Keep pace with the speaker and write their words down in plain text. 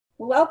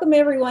Welcome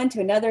everyone to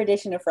another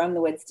edition of From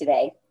the Woods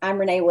Today. I'm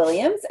Renee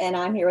Williams and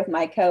I'm here with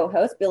my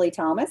co-host Billy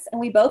Thomas,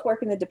 and we both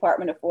work in the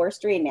Department of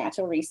Forestry and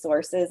Natural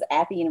Resources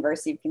at the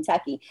University of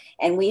Kentucky.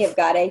 And we have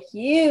got a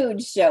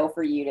huge show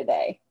for you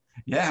today.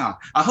 Yeah,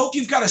 I hope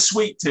you've got a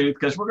sweet tooth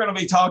because we're going to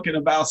be talking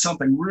about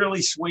something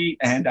really sweet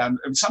and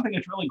something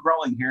that's really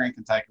growing here in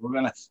Kentucky. We're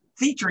going to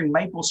featuring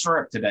maple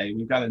syrup today.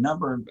 We've got a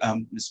number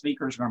of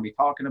speakers going to be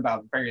talking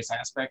about various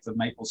aspects of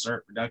maple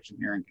syrup production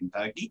here in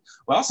Kentucky.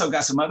 We also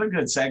got some other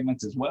good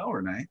segments as well,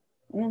 Renee.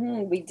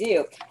 We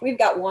do. We've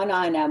got one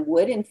on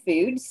wood and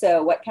food.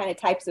 So what kind of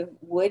types of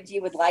wood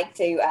you would like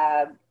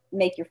to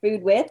make your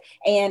food with,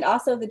 and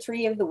also the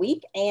tree of the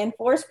week and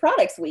forest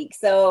products week.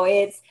 So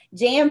it's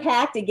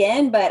jam-packed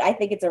again, but I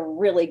think it's a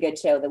really good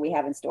show that we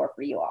have in store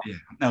for you all. Yeah,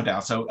 no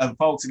doubt. So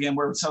folks, again,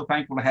 we're so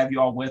thankful to have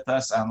you all with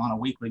us on a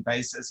weekly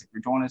basis. If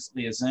you're joining us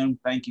via Zoom,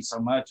 thank you so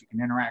much. You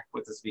can interact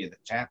with us via the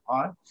chat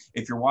pod.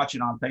 If you're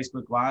watching on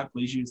Facebook Live,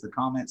 please use the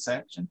comment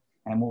section,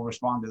 and we'll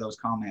respond to those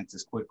comments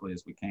as quickly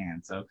as we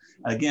can. So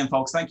again,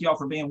 folks, thank you all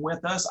for being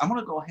with us. I'm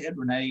going to go ahead,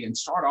 Renee, and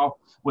start off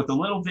with a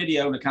little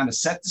video to kind of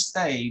set the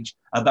stage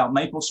about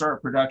maple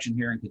syrup production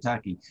here in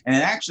Kentucky. And it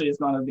actually is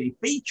going to be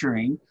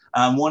featuring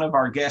one of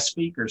our guest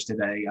speakers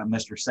today,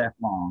 Mr. Seth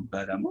Long.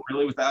 But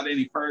really, without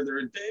any further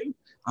ado,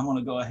 I'm going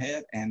to go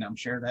ahead and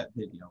share that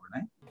video,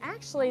 Renee.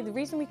 Actually, the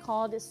reason we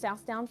called it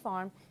Southdown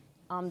Farm,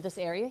 this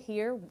area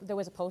here, there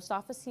was a post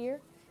office here.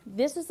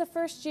 This is the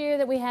first year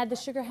that we had the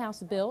sugar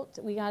house built.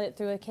 We got it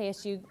through a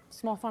KSU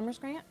Small Farmers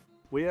Grant.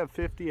 We have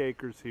 50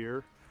 acres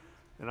here,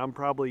 and I'm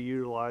probably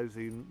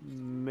utilizing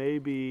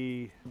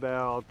maybe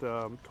about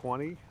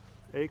 20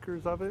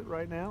 acres of it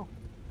right now.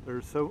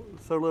 There's so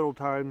little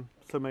time,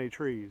 so many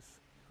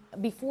trees.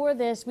 Before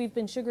this, we've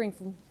been sugaring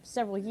for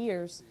several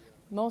years,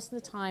 most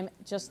of the time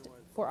just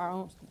for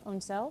our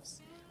own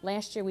selves.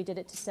 Last year we did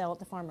it to sell at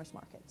the farmers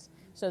markets.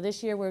 So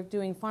this year we're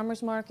doing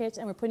farmers markets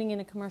and we're putting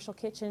in a commercial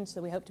kitchen, so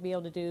we hope to be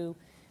able to do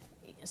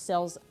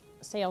sales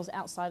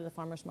outside of the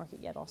farmers market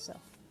yet also.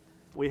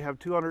 We have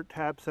 200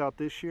 taps out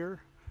this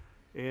year,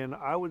 and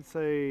I would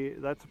say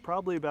that's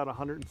probably about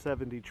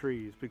 170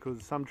 trees,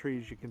 because some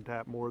trees you can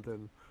tap more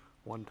than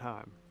one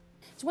time.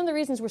 It's one of the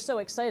reasons we're so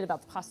excited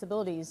about the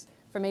possibilities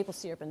for maple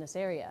syrup in this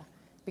area,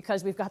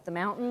 because we've got the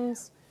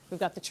mountains, we've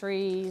got the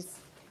trees,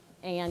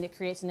 and it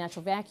creates a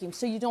natural vacuum.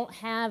 So you don't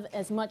have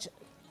as much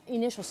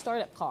initial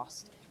startup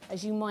cost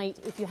as you might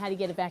if you had to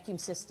get a vacuum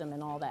system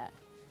and all that.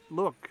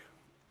 Look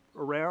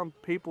around,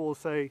 people will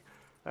say,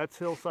 that's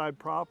hillside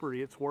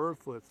property, it's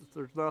worthless,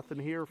 there's nothing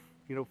here,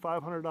 you know,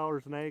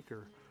 $500 an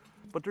acre.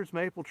 But there's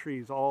maple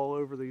trees all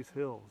over these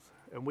hills,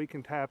 and we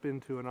can tap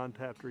into an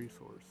untapped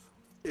resource.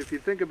 If you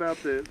think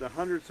about the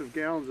hundreds of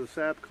gallons of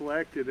sap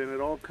collected and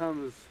it all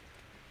comes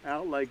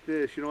out like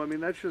this, you know, I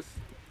mean, it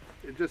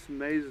just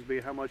amazes me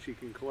how much you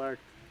can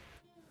collect.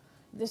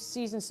 This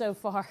season so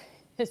far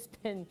has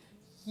been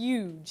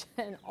huge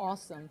and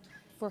awesome.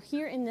 For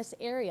here in this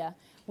area,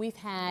 we've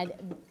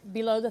had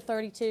below the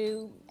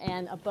 32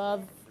 and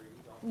above,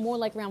 more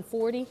like around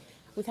 40.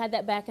 We've had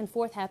that back and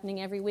forth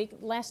happening every week.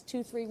 Last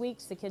 2-3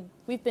 weeks,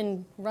 we've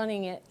been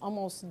running it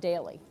almost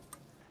daily.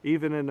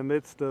 Even in the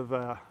midst of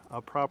a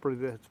property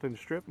that's been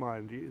strip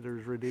mined,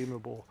 there's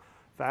redeemable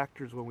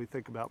factors when we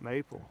think about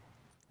maple.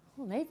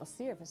 Well, maple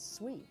syrup is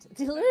sweet,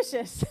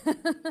 delicious.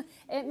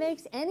 It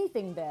makes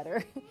anything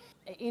better.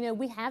 You know,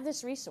 we have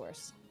this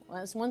resource. Well,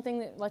 that's one thing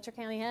that Letcher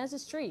County has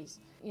is trees.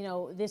 You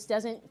know, this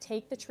doesn't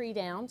take the tree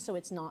down, so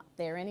it's not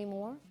there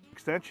anymore.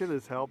 Extension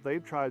has helped.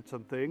 They've tried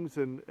some things,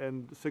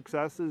 and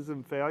successes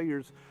and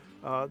failures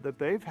that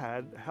they've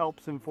had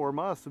helps inform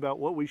us about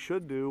what we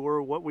should do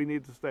or what we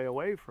need to stay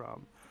away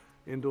from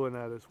in doing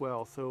that as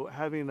well. So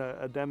having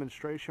a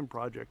demonstration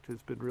project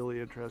has been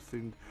really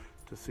interesting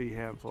to see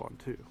hands-on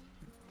too.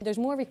 There's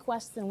more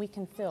requests than we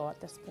can fill at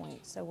this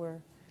point, so we're...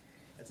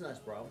 That's a nice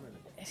problem, isn't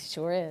it? It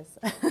sure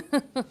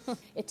is.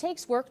 It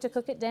takes work to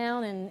cook it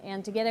down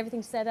and to get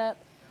everything set up,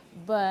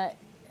 but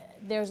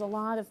there's a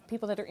lot of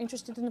people that are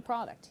interested in the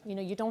product. You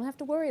know, you don't have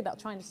to worry about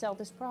trying to sell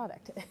this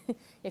product.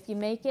 If you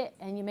make it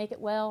and you make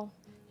it well,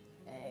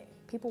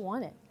 people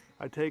want it.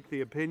 I take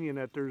the opinion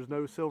that there's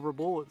no silver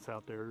bullets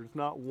out there. There's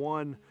not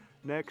one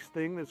next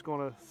thing that's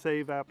going to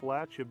save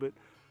Appalachia, but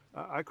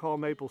I call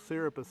maple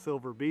syrup a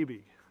silver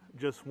BB.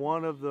 Just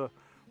one of the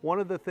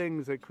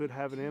things that could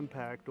have an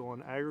impact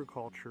on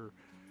agriculture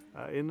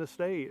in the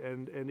state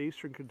and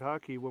Eastern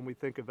Kentucky. When we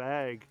think of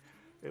ag,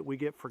 we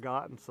get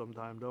forgotten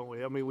sometime, don't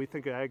we? I mean, we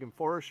think of ag and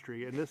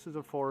forestry, and this is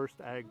a forest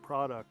ag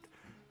product.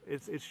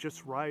 It's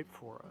just right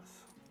for us.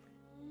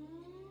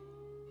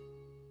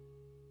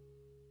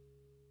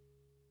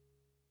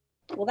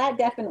 Well, that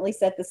definitely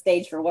set the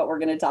stage for what we're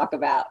going to talk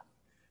about.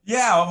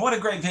 Yeah, what a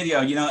great video,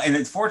 and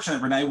it's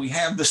fortunate, Renee, we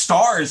have the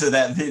stars of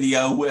that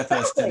video with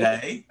us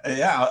today.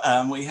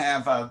 Yeah, we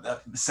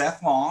have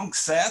Seth Long.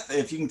 Seth,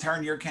 if you can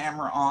turn your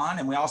camera on,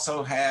 and we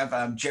also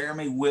have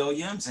Jeremy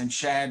Williams and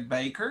Shad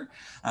Baker.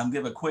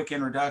 Give a quick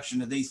introduction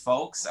to these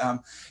folks.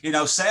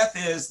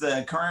 Seth is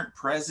the current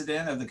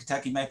president of the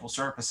Kentucky Maple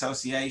Syrup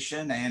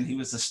Association, and he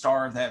was the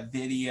star of that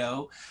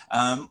video.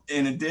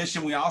 In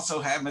addition, we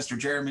also have Mr.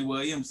 Jeremy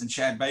Williams and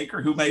Shad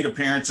Baker, who made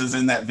appearances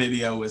in that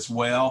video as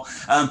well.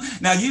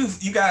 Now,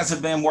 you guys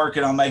have been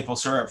working on maple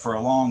syrup for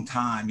a long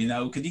time.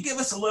 Could you give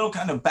us a little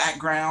kind of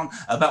background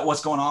about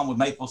what's going on with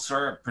maple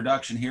syrup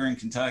production here in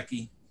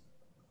Kentucky?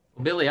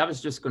 Billy, I was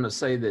just going to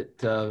say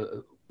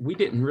that we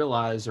didn't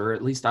realize, or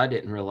at least I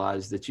didn't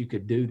realize, that you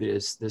could do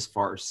this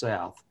far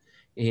south.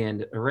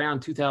 And around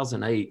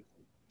 2008,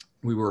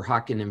 we were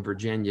hiking in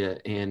Virginia,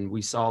 and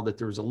we saw that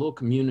there was a little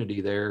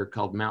community there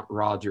called Mount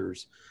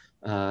Rogers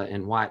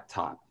in White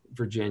Top,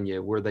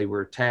 Virginia, where they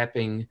were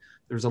tapping.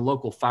 There's a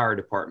local fire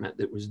department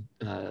that was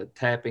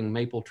tapping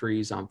maple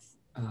trees on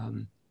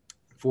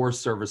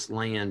Forest Service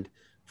land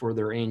for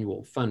their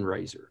annual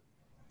fundraiser.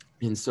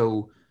 And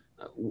so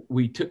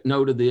we took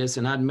note of this,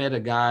 and I'd met a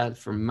guy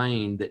from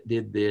Maine that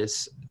did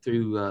this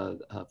through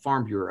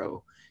Farm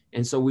Bureau.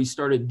 And so we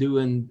started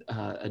doing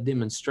a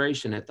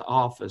demonstration at the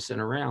office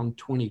in around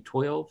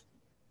 2012.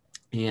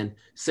 And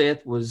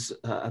Seth was,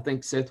 I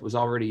think Seth was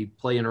already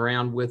playing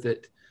around with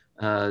it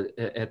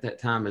at that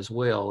time as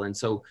well. And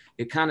so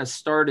it kind of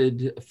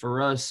started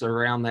for us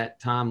around that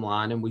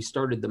timeline, and we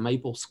started the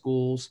maple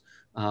schools.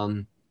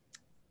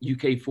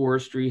 UK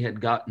Forestry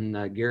had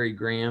gotten Gary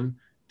Graham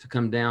to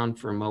come down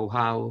from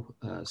Ohio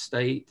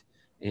State,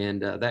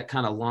 and that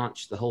kind of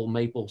launched the whole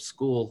maple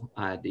school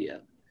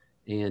idea.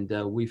 And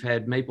we've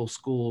had maple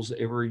schools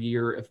every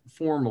year,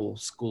 formal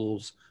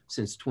schools,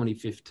 since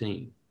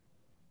 2015.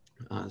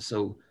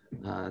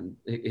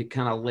 It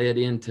kind of led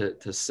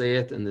into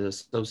Seth and the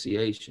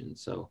association.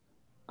 So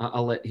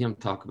I'll let him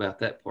talk about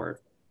that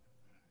part.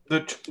 The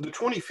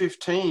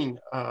 2015,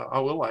 I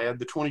will add,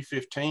 the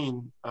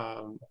 2015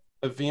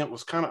 event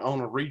was kind of on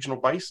a regional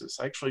basis.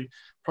 Actually,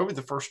 probably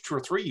the first 2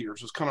 or 3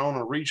 years was kind of on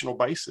a regional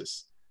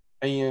basis.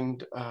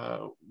 And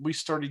we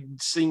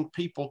started seeing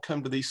people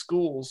come to these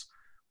schools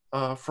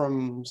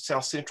from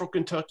South Central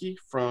Kentucky,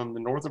 from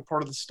the northern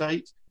part of the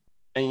state.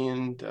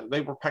 And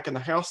they were packing the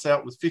house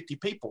out with 50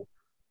 people.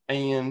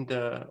 And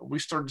we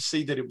started to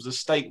see that it was a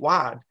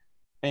statewide.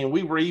 And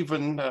we were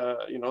even,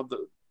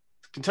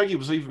 Kentucky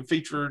was even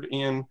featured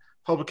in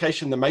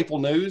publication, the Maple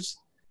News.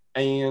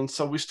 And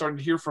so we started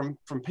to hear from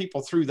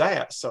people through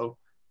that. So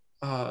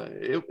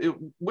it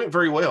went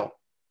very well.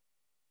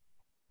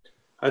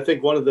 I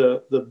think one of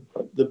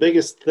the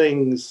biggest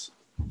things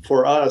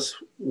for us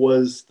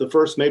was the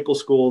first Maple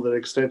School that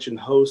Extension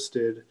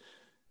hosted.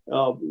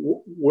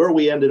 Where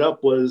we ended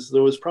up was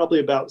there was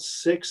probably about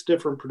 6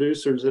 different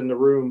producers in the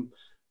room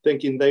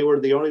thinking they were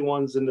the only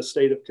ones in the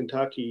state of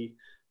Kentucky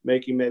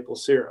making maple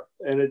syrup.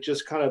 And it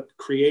just kind of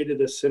created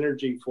a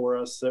synergy for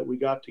us that we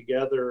got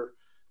together,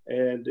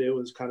 and it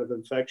was kind of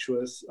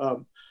infectious.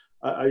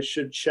 I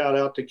should shout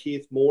out to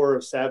Keith Moore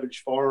of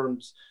Savage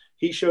Farms.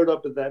 He showed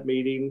up at that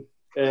meeting,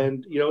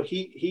 and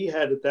he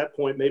had at that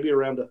point maybe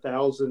around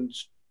 1,000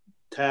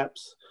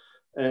 taps,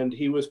 and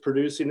he was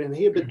producing, and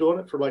he had been doing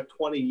it for like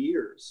 20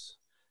 years.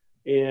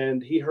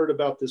 And he heard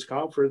about this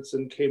conference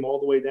and came all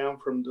the way down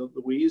from the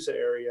Louisa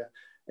area.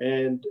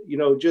 And,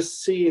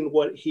 just seeing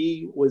what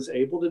he was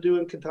able to do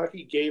in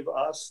Kentucky gave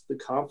us the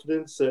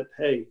confidence that,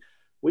 hey,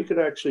 we could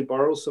actually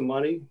borrow some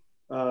money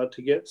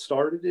to get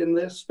started in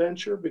this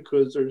venture,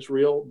 because there's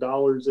real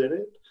dollars in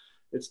it.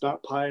 It's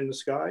not pie in the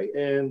sky.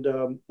 And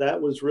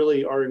that was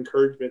really our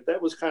encouragement.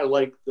 That was kind of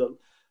like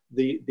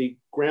the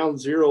ground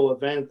zero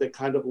event that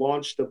kind of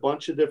launched a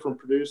bunch of different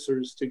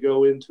producers to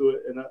go into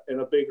it in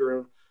a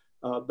bigger,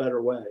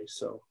 better way.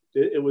 So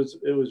it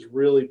was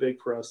really big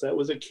for us. That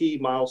was a key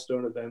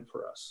milestone event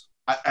for us.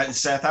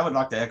 Seth, I would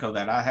like to echo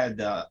that. I had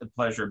the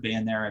pleasure of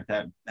being there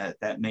at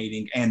that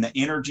meeting, and the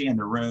energy in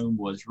the room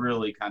was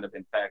really kind of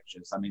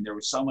infectious. I mean, there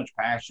was so much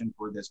passion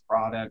for this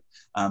product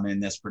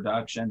and this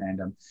production.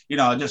 And,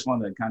 I just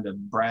wanted to kind of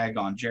brag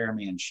on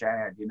Jeremy and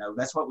Shad.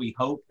 That's what we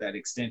hope that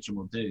Extension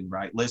will do,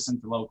 right?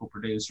 Listen to local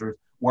producers,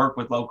 work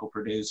with local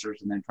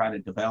producers, and then try to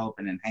develop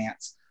and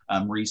enhance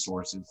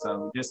resources.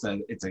 So it's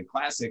a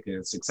classic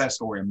success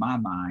story in my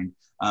mind.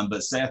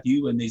 But Seth,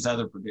 you and these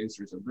other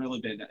producers have really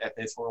been at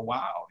this for a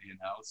while,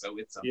 so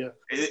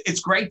it's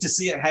great to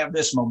see it have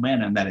this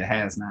momentum that it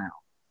has now.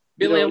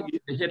 Billy, I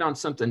wanted to hit on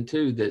something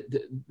too, that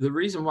the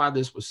reason why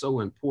this was so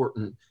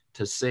important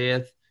to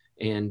Seth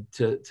and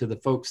to the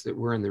folks that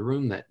were in the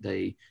room that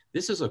day,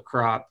 this is a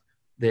crop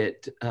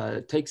that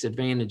takes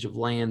advantage of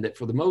land that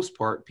for the most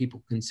part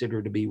people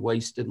consider to be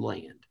wasted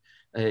land.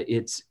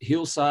 It's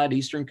hillside,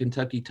 Eastern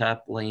Kentucky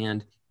type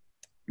land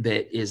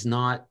that is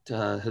not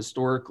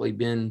historically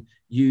been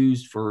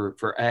used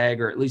for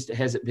ag, or at least it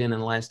hasn't been in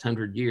the last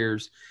 100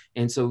 years.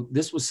 And so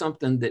this was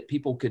something that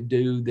people could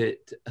do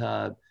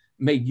that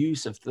made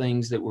use of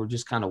things that were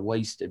just kind of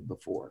wasted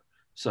before.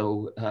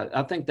 So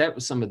I think that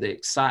was some of the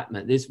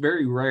excitement. It's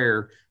very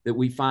rare that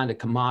we find a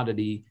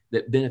commodity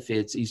that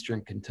benefits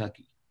Eastern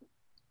Kentucky.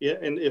 Yeah,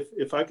 and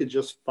if I could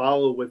just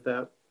follow with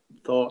that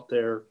thought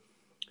there,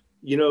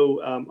 you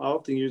know, I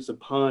often use a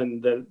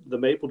pun that the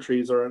maple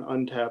trees are an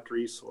untapped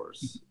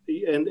resource.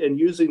 And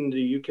using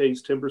the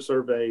UK's timber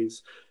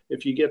surveys,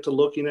 if you get to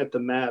looking at the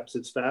maps,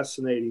 it's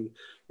fascinating.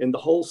 In the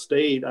whole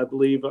state, I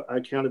believe I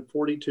counted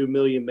 42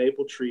 million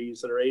maple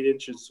trees that are 8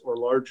 inches or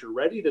larger,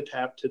 ready to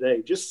tap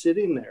today, just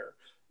sitting there,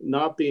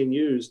 not being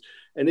used.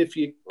 And if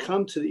you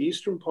come to the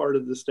eastern part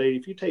of the state,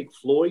 if you take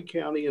Floyd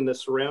County and the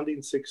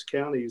surrounding 6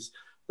 counties,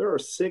 there are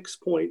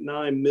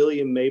 6.9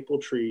 million maple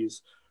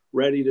trees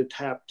ready to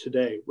tap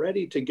today,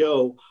 ready to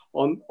go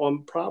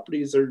on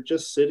properties that are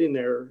just sitting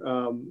there.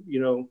 You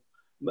know,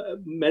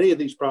 many of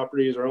these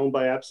properties are owned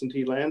by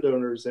absentee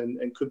landowners and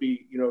could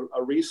be, you know,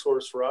 a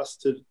resource for us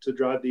to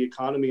drive the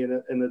economy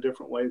in a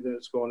different way than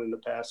it's gone in the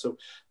past. So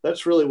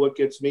that's really what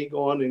gets me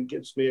going and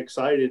gets me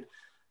excited.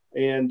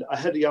 And I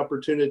had the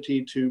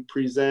opportunity to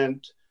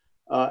present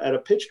at a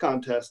pitch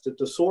contest at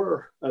the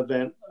SOAR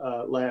event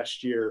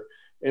last year.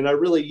 And I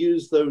really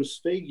use those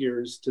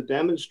figures to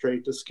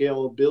demonstrate the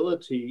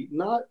scalability,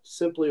 not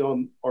simply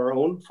on our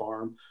own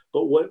farm,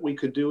 but what we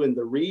could do in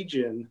the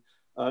region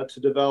to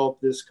develop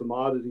this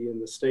commodity in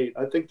the state.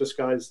 I think the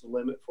sky's the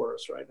limit for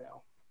us right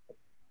now.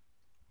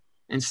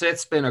 And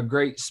Seth's been a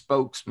great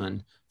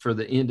spokesman for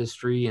the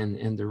industry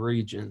and the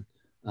region.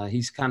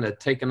 He's kind of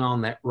taken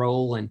on that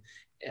role, and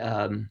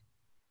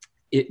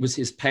it was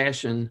his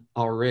passion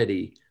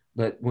already.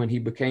 But when he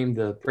became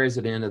the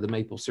president of the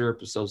Maple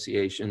Syrup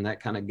Association,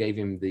 that kind of gave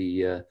him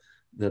the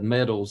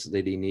medals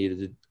that he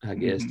needed, I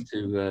guess,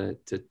 to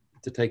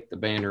take the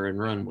banner and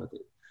run with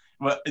it.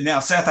 Well, now,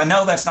 Seth, I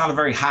know that's not a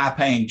very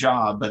high-paying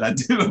job, but I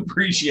do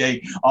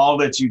appreciate all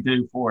that you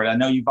do for it. I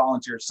know you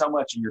volunteer so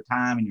much of your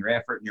time and your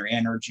effort and your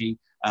energy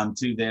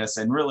to this,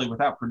 and really,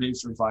 without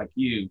producers like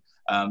you,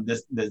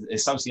 the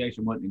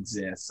association wouldn't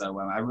exist. So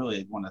I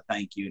really want to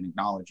thank you and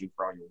acknowledge you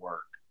for all your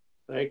work.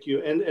 Thank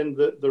you. And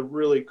the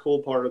really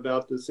cool part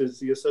about this is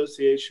the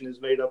association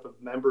is made up of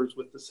members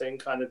with the same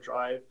kind of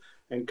drive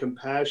and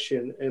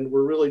compassion. And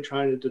we're really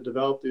trying to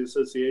develop the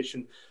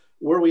association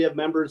where we have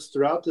members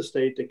throughout the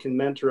state that can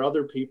mentor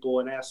other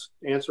people and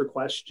answer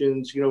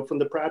questions, you know, from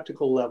the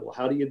practical level.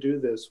 How do you do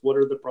this? What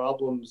are the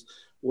problems?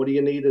 What do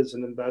you need as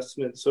an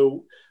investment?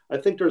 So I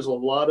think there's a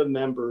lot of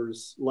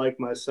members like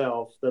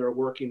myself that are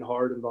working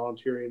hard and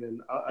volunteering.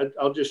 And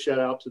I'll just shout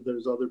out to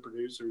those other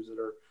producers that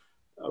are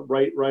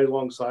right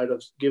alongside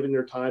us, giving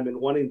their time and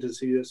wanting to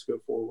see this go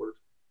forward.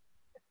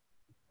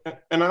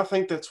 And I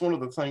think that's one of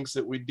the things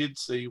that we did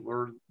see,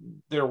 where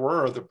there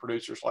were other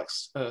producers, like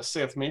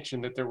Seth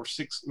mentioned, that there were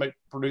 6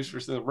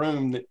 producers in the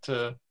room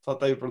that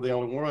thought they were the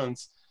only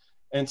ones.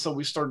 And so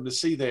we started to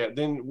see that.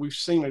 Then we've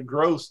seen a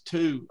growth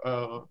too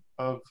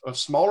of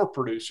smaller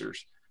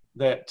producers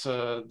that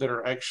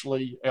are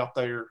actually out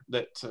there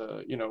that,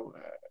 you know,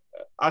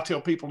 I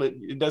tell people that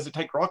it doesn't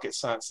take rocket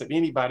science, that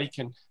anybody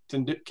can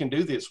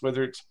do this,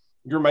 whether it's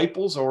your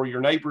maples or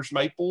your neighbor's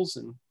maples.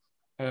 And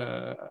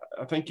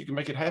I think you can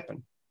make it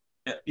happen.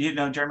 You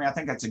know, Jeremy, I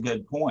think that's a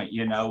good point.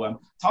 You know,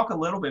 talk a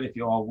little bit, if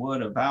you all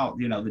would, about,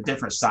 you know, the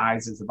different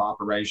sizes of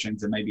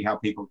operations and maybe how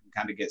people can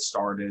kind of get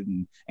started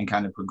and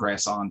kind of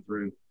progress on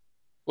through.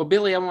 Well,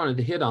 Billy, I wanted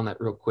to hit on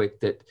that real quick,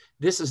 that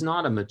this is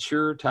not a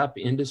mature type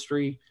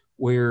industry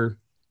where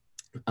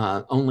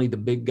only the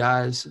big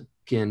guys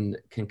can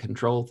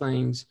control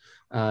things.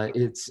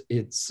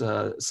 It's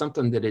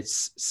something that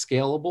it's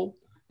scalable.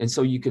 And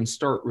so you can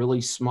start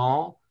really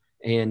small,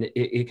 and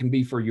it can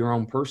be for your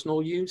own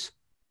personal use.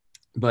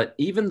 But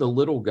even the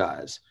little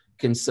guys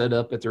can set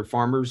up at their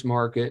farmer's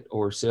market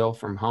or sell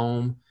from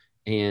home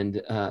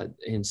and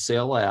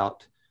sell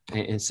out.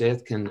 And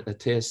Seth can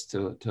attest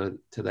to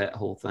that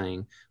whole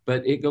thing.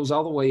 But it goes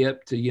all the way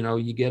up to, you know,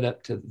 you get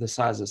up to the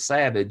size of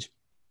Savage.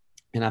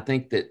 And I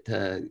think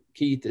that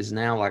Keith is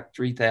now like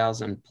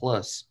 3,000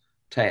 plus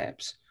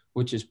taps,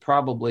 which is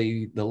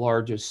probably the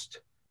largest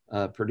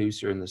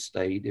producer in the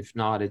state. If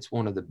not, it's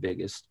one of the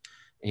biggest.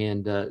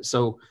 And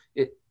so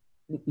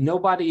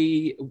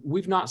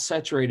we've not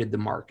saturated the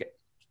market.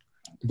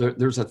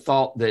 There's a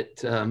thought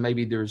that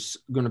maybe there's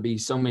going to be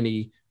so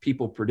many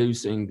people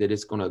producing that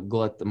it's going to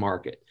glut the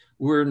market.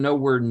 We're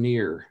nowhere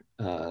near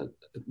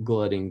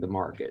glutting the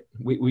market.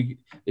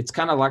 It's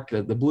kind of like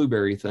the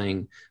blueberry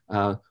thing.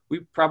 We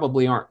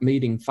probably aren't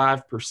meeting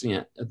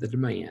 5% of the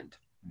demand.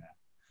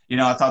 You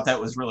know, I thought that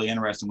was really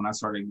interesting when I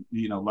started,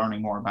 you know,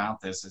 learning more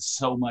about this. There's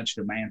so much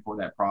demand for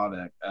that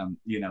product,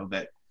 you know,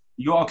 that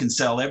you all can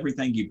sell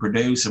everything you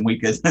produce, and we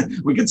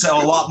could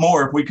sell a lot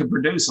more if we could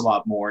produce a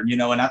lot more. And, you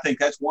know, and I think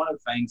that's one of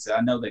the things that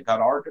I know that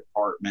got our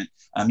department,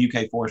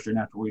 UK Forestry and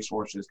Natural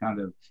Resources, kind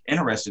of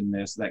interested in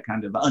this, that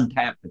kind of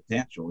untapped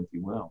potential, if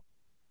you will.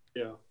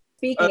 Yeah.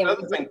 Speaking of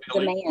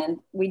demand,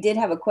 we did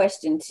have a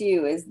question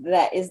too,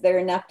 is there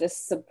enough to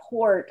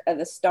support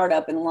the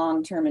startup and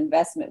long-term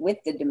investment with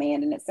the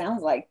demand? And it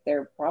sounds like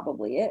there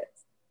probably is.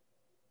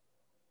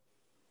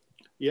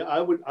 Yeah,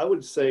 I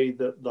would say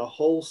that the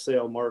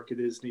wholesale market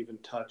isn't even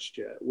touched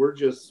yet. We're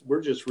just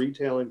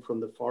retailing from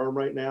the farm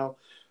right now.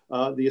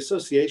 The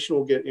association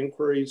will get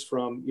inquiries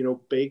from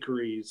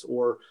bakeries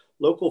or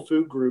local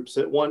food groups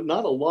that want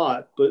not a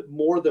lot, but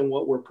more than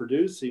what we're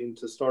producing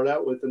to start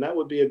out with, and that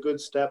would be a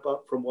good step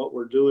up from what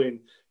we're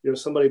doing.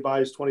 Somebody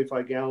buys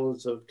 25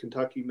 gallons of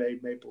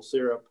Kentucky-made maple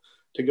syrup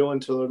to go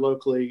into their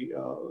locally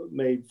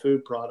made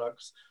food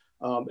products.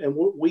 And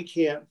we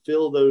can't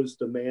fill those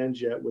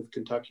demands yet with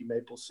Kentucky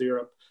maple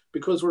syrup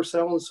because we're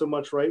selling so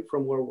much right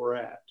from where we're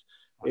at.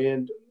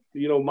 And,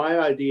 my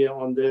idea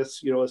on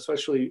this,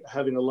 especially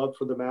having a love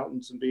for the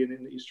mountains and being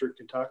in Eastern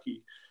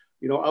Kentucky,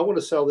 I want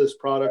to sell this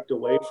product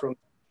away from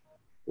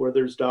where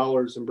there's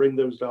dollars and bring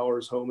those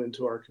dollars home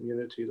into our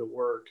community to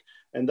work.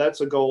 And that's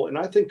a goal. And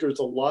I think there's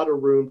a lot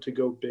of room to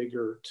go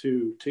bigger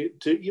too,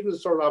 to even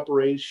start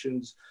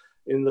operations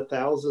in the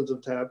thousands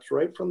of taps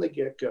right from the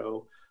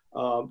get-go.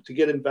 To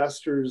get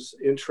investors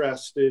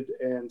interested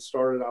and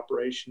start an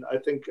operation. I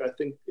think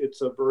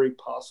it's a very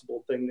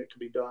possible thing that can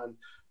be done,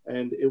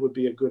 and it would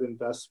be a good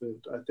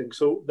investment. I think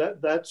so.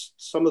 That's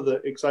some of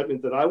the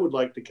excitement that I would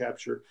like to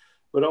capture,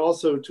 but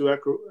also to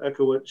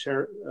echo what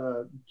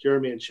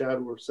Jeremy and Chad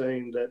were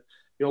saying, that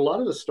a lot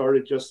of us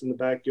started just in the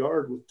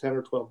backyard with 10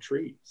 or 12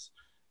 trees,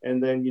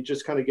 and then you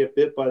just kind of get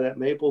bit by that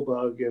maple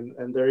bug,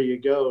 and there you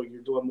go.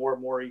 You're doing more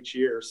and more each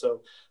year.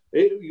 So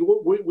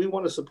we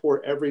want to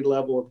support every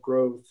level of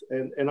growth,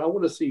 and I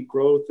want to see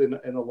growth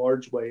in a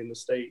large way in the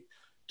state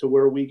to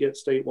where we get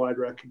statewide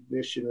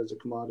recognition as a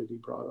commodity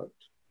product.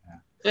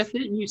 Beth,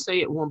 didn't you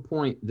say at one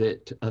point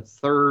that a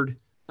third,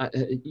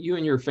 you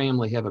and your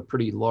family have a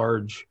pretty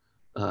large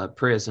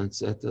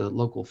presence at the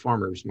local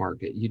farmers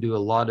market? You do a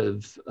lot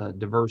of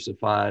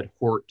diversified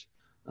hort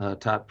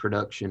type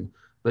production,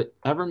 but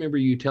I remember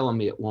you telling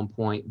me at one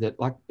point that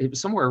like it was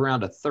somewhere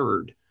around a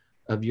third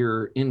of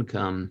your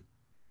income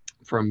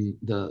from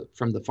the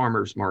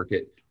farmers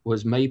market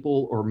was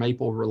maple or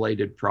maple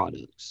related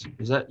products.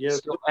 Is that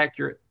still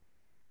accurate?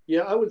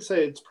 Yeah, I would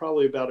say it's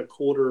probably about a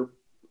quarter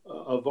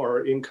of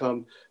our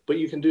income, but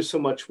you can do so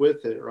much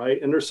with it,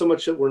 right? And there's so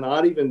much that we're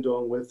not even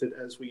doing with it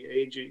as we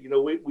age it.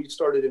 We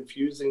started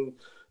infusing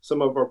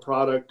some of our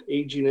product,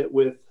 aging it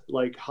with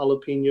like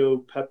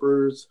jalapeno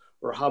peppers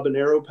or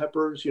habanero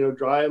peppers,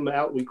 dry them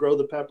out. We grow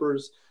the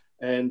peppers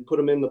and put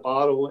them in the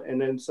bottle and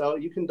then sell.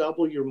 You can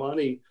double your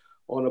money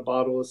on a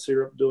bottle of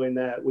syrup doing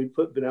that. We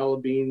put vanilla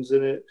beans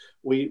in it.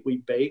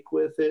 We bake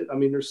with it. I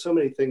mean, there's so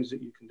many things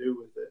that you can do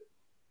with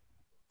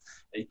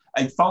it.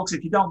 Hey, folks,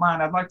 if you don't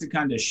mind, I'd like to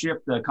kind of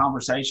shift the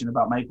conversation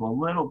about maple a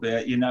little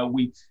bit.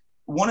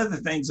 One of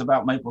the things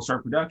about maple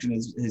syrup production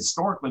is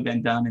historically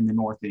been done in the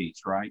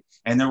Northeast, right?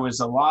 And there was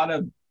a lot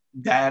of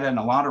data and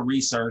a lot of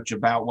research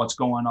about what's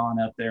going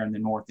on up there in the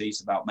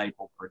Northeast about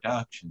maple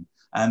production.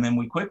 And then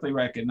we quickly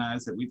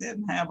recognized that we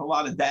didn't have a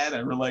lot of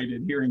data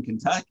related here in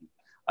Kentucky.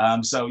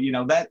 And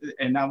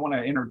I want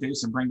to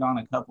introduce and bring on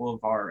a couple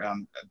of our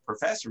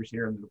professors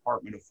here in the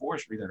Department of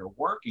Forestry that are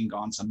working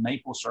on some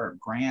maple syrup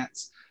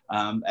grants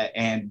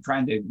and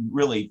trying to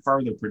really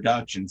further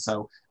production.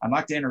 So I'd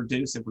like to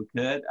introduce, if we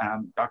could,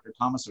 Dr.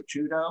 Thomas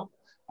Ochudo,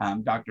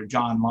 Dr.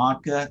 John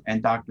Lotka,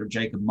 and Dr.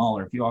 Jacob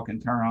Muller. If you all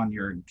can turn on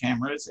your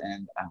cameras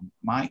and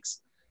mics.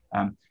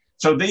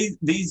 So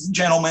these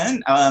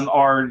gentlemen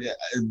are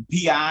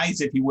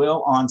PIs, if you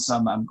will, on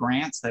some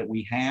grants that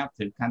we have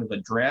to kind of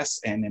address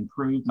and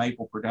improve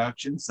maple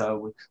production.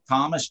 So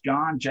Thomas,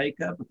 John,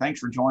 Jacob, thanks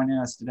for joining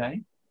us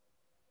today.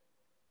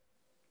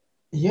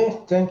 Yeah,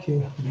 thank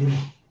you.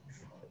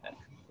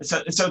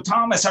 So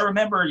Thomas, I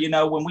remember,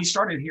 when we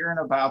started hearing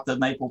about the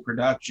maple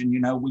production,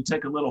 we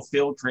took a little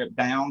field trip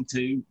down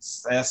to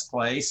Seth's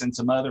place and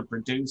some other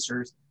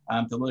producers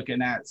to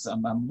looking at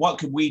some, what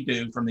could we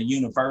do from the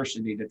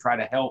university to try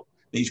to help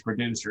these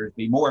producers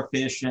be more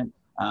efficient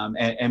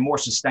and more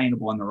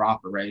sustainable in their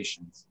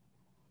operations?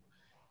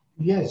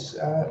 Yes,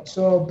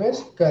 so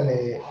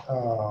basically,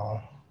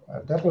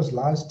 that was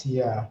last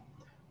year.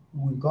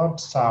 We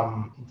got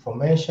some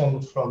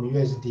information from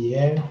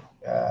USDA,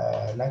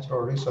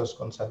 Natural Resource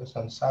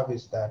Conservation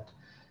Service, that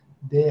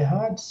they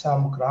had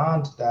some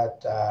grant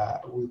that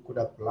we could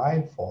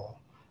apply for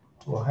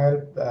to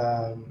help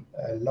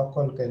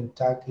local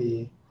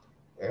Kentucky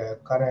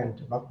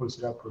current maple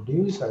syrup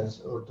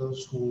producers or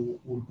those who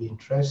would be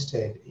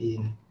interested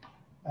in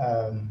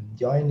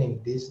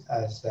joining this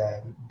as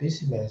a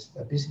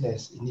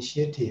business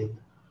initiative.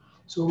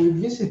 So we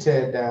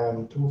visited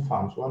 2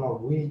 farms, one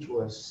of which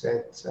was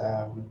Seth's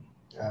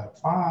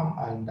farm,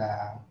 and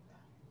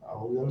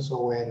we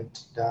also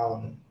went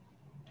down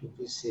to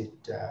visit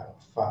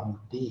Farm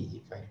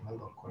D, if I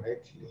remember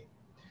correctly.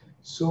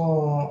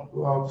 So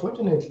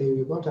fortunately,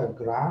 we got a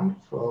grant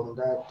from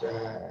that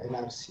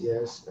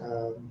NRCS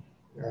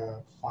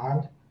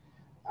fund,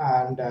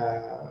 and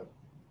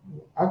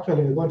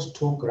actually we got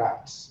 2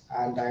 grants,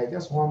 and I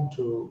just want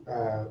to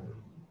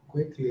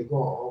quickly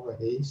go over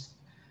this.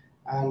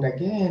 And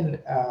again,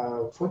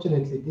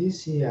 fortunately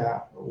this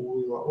year,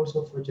 we were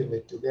also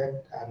fortunate to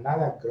get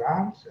another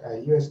grant,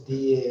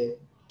 USDA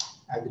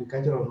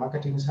Agricultural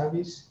Marketing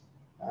Service,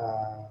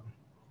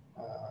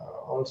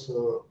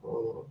 also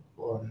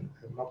on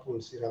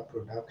maple syrup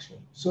production.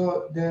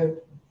 So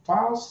the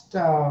first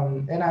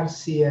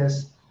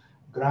NRCS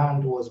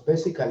grant was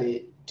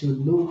basically to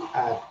look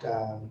at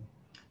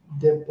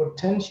the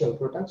production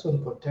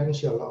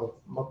potential of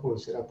maple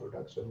syrup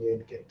production here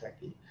in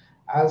Kentucky,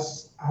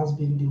 as has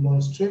been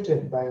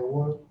demonstrated by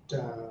what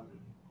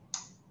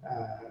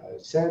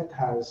Seth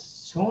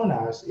has shown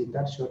us in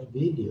that short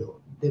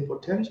video. The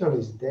potential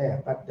is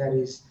there, but there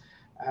is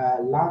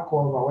lack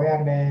of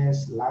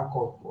awareness, lack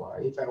of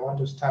if I want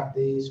to start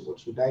this, what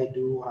should I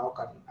do? How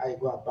can I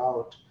go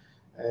about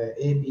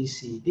A, B,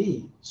 C,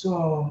 D?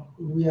 So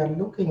we are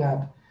looking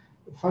at,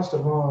 first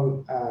of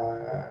all,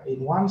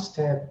 in one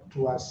step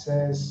to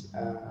assess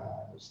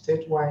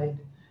statewide,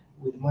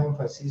 with more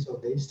emphasis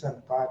on the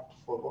eastern part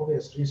for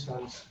obvious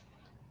reasons,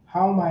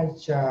 how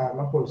much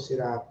maple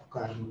syrup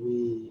can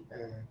we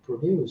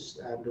produce,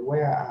 and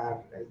where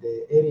are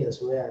the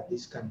areas where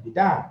this can be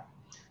done.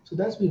 So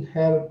that will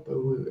help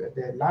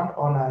the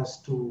landowners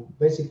to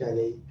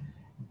basically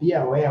be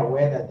aware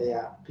whether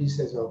their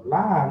pieces of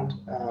land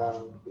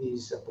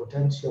is a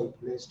potential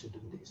place to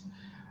do this.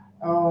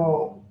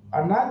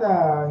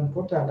 Another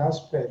important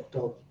aspect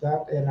of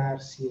that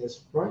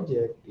NRCS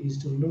project is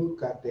to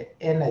look at the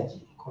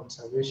energy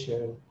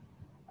conservation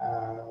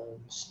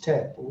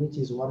step, which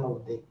is one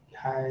of the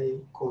high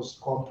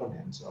cost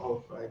components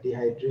of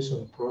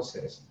dehydration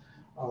process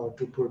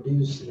to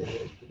produce,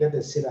 to get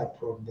the syrup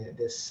from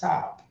the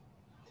sap.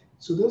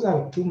 So those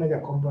are two major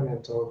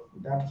components of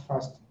that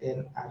first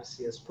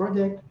NRCS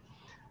project.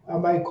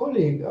 My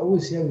colleague who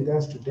is here with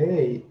us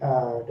today,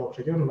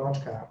 Dr. John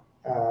Lotka,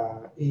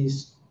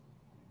 is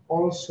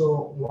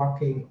also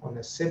working on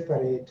a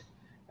separate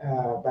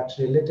but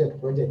related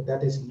project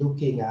that is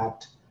looking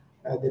at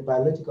the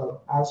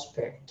biological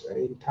aspect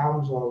in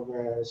terms of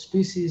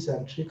species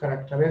and tree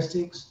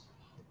characteristics,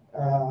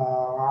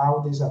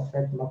 how these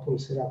affect maple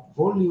syrup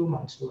volume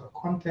and sugar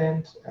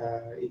content.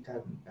 He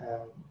can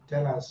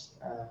tell us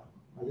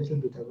a little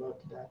bit about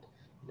that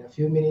in a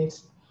few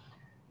minutes.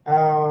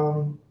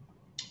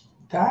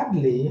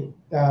 Thirdly,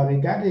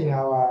 regarding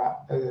our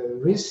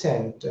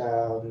recent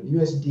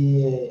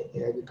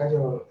USDA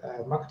Agricultural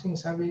Marketing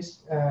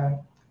Service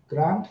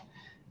grant,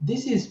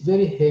 this is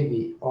very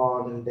heavy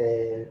on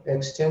the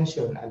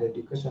extension and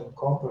education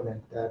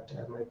component that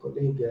my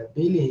colleague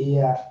Billy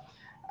here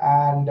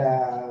and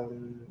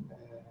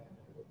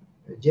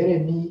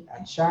Jeremy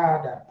and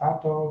Shad are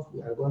part of.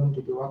 We are going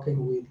to be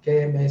working with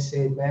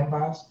KMSA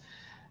members,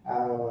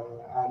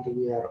 and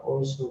we are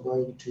also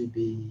going to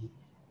be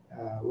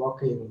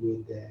working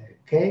with the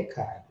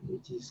KCAD,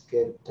 which is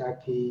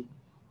Kentucky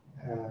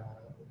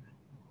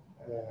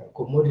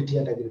Commodity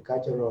and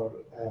Agricultural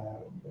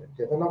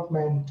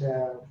Development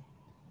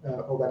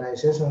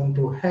Organization,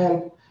 to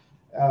help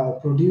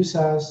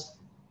producers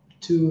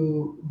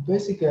to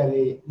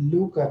basically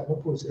look at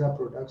maple syrup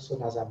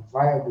production as a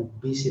viable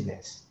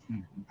business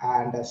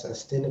and a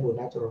sustainable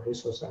natural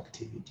resource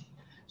activity.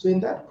 So in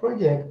that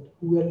project,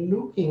 we're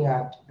looking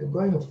at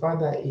going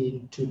further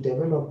into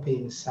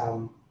developing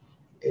some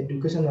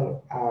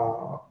educational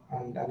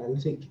and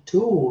analytic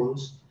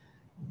tools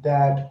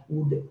that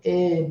would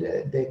aid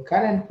the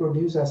current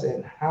producers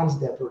enhance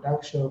their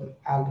production,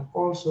 and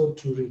also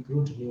to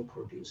recruit new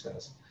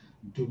producers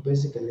to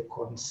basically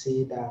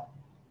consider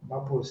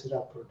maple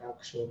syrup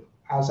production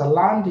as a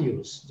land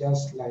use,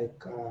 just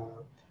like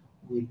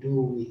we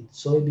do with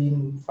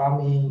soybean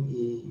farming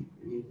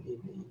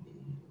in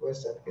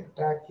Western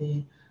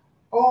Kentucky,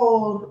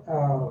 or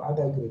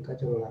other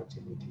agricultural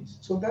activities.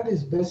 So that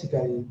is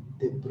basically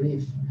the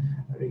brief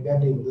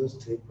regarding those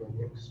three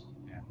projects.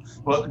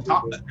 Well,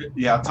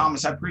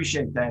 Thomas, I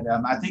appreciate that.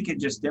 I think it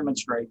just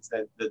demonstrates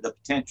that the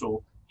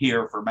potential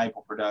here for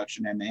maple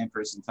production and the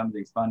interest in some of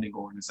these funding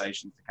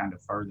organizations to kind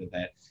of further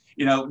that.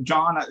 You know,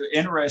 John,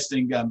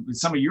 interesting,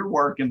 some of your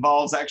work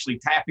involves actually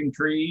tapping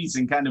trees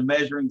and kind of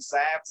measuring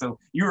sap. So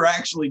you're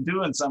actually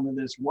doing some of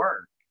this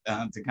work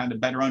to kind of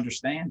better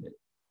understand it.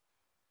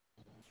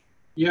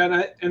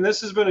 Yeah, and this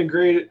has been a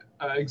great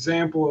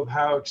example of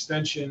how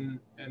extension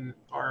and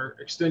our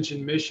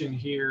extension mission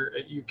here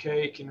at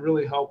UK can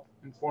really help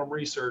inform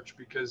research,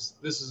 because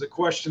this is a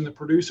question the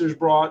producers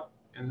brought,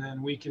 and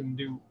then we can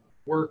do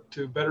work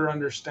to better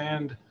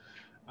understand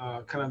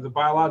kind of the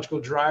biological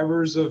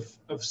drivers of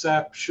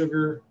sap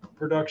sugar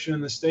production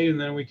in the state,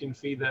 and then we can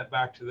feed that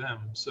back to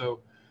them.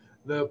 So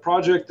the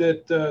project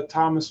that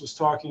Thomas was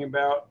talking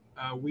about,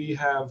 we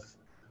have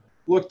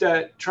looked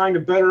at trying to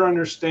better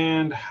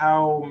understand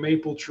how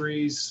maple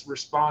trees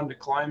respond to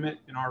climate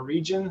in our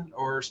region,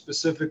 or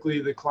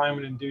specifically the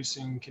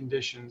climate-inducing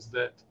conditions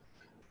that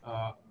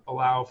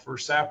allow for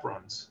sap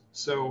runs.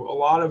 So a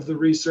lot of the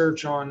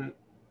research on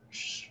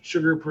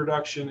sugar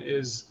production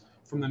is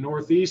from the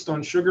Northeast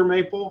on sugar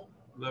maple.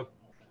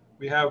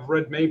 We have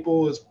red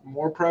maple is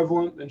more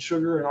prevalent than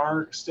sugar in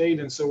our state,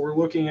 and so we're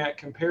looking at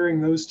comparing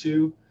those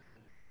two.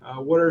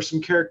 What are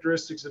some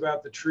characteristics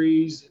about the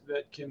trees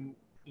that can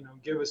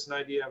give us an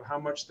idea of how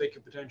much they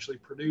could potentially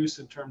produce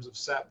in terms of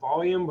sap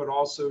volume, but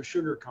also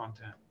sugar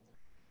content.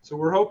 So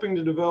we're hoping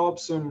to develop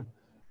some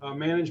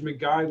management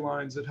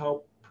guidelines that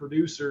help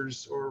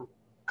producers or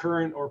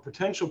current or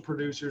potential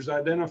producers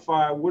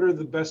identify what are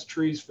the best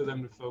trees for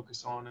them to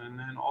focus on, and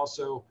then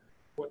also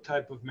what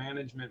type of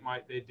management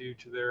might they do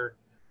to their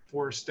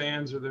forest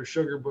stands or their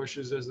sugar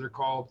bushes, as they're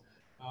called,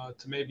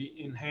 to maybe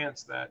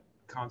enhance that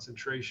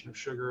concentration of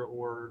sugar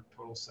or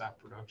total sap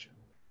production.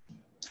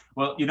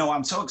 Well, you know,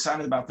 I'm so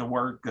excited about the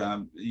work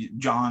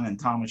John and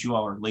Thomas, you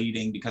all are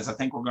leading, because I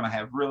think we're going to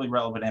have really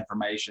relevant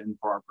information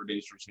for our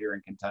producers here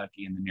in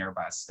Kentucky and the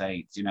nearby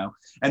states, you know.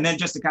 And then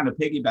just to kind of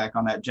piggyback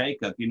on that,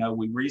 Jacob, you know,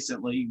 we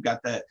recently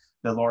got the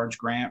large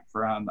grant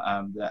from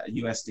the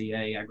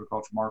USDA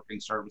Agricultural Marketing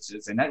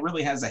Services, and that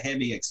really has a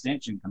heavy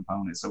extension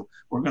component. So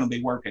we're going to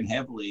be working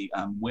heavily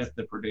with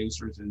the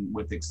producers and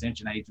with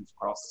extension agents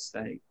across the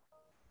state.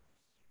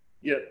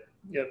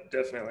 Yep,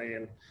 definitely.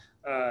 And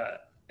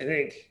I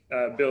think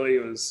Billy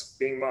was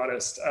being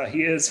modest.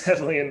 He is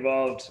heavily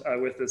involved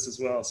with this as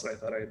well. So I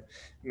thought I'd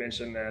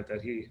mention that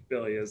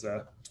Billy is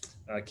a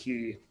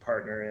key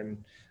partner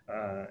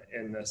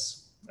in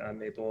this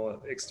maple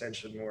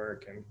extension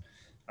work. And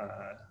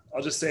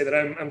I'll just say that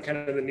I'm kind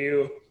of the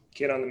new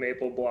kid on the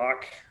maple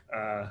block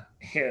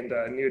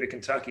and new to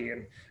Kentucky.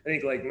 And I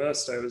think, like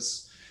most, I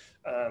was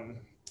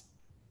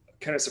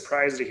kind of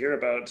surprised to hear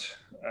about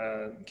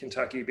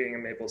Kentucky being a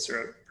maple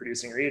syrup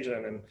producing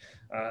region. And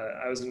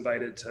I was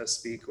invited to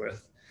speak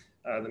with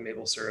the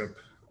maple syrup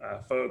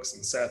folks,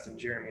 and Seth and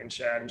Jeremy and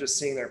Chad, and just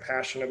seeing their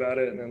passion about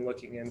it, and then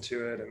looking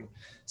into it and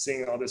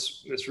seeing all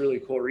this really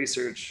cool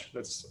research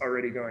that's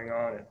already going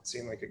on. It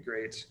seemed like a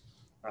great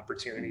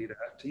opportunity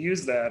to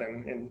use that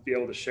and be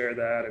able to share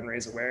that and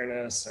raise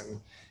awareness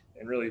and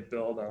really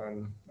build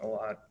on a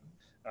lot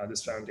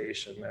this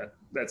foundation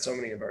that so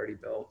many have already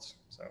built.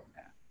 So.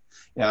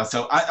 Yeah,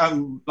 so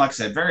I'm, like I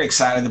said, very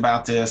excited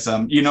about this.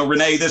 You know,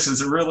 Renee, this is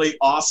a really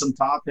awesome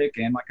topic.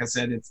 And like I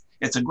said,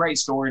 it's a great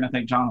story. And I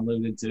think John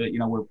alluded to it, you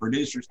know, where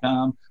producers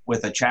come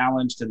with a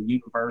challenge to the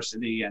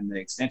university and the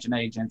extension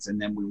agents,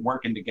 and then we're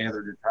working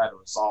together to try to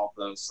resolve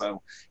those.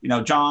 So, you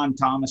know, John,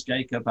 Thomas,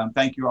 Jacob,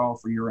 thank you all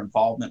for your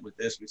involvement with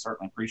this. We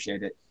certainly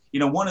appreciate it. You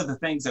know, one of the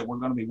things that we're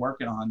going to be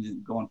working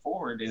on going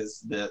forward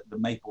is the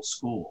Maple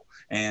School.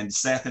 And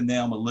Seth and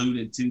them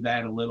alluded to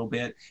that a little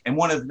bit. And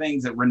one of the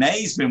things that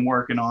Renee's been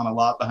working on a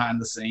lot behind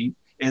the scenes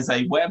is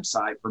a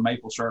website for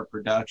maple syrup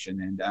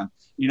production. And,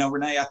 you know,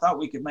 Renee, I thought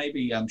we could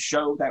maybe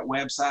show that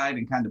website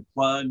and kind of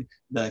plug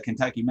the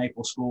Kentucky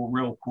Maple School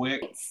real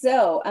quick.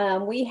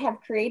 So we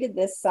have created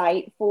this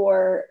site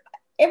for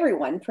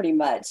everyone pretty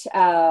much.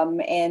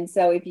 And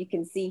so if you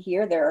can see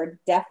here,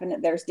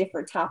 there's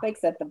different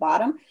topics at the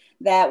bottom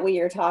that we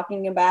are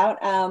talking about.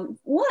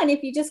 One,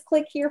 if you just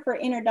click here for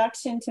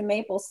introduction to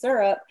maple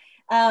syrup,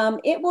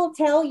 it will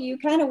tell you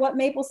kind of what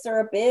maple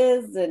syrup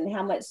is and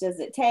how much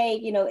does it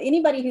take, you know,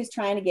 anybody who's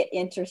trying to get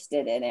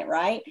interested in it,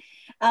 right?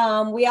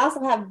 We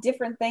also have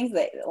different things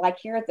that, like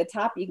here at the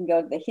top, you can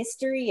go to the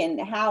history and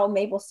how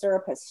maple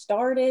syrup has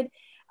started.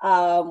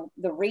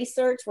 The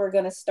research we're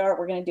going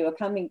to do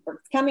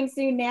coming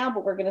soon now,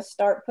 but we're going to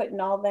start putting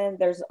all them.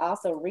 There's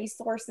also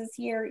resources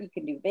here. You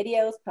can do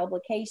videos,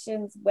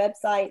 publications,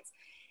 websites,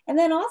 and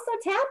then also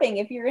tapping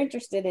if you're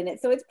interested in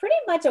it. So it's pretty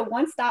much a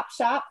one-stop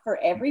shop for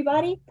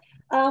everybody.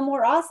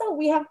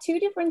 We have two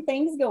different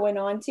things going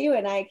on too,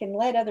 and I can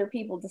let other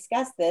people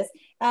discuss this,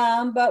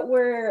 but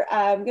we're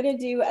going to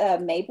do a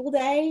Maple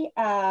Day.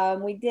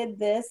 We did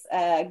this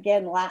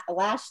again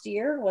last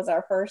year was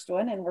our first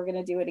one, and we're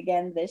going to do it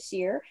again this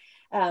year.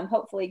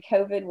 Hopefully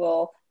COVID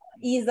will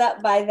ease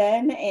up by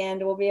then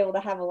and we'll be able to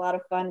have a lot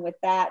of fun with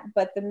that.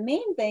 But the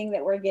main thing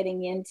that we're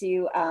getting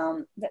into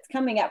that's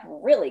coming up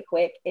really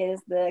quick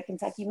is the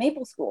Kentucky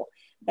Maple School.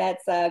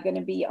 That's going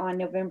to be on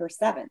November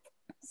 7th.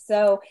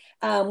 So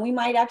we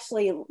might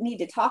actually need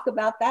to talk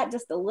about that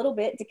just a little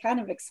bit to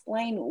kind of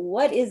explain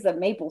what is a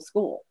maple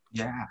school.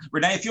 Yeah,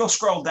 Renee, if you'll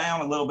scroll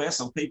down a little bit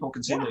so people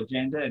can see the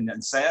agenda, and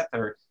then Seth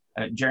or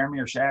Jeremy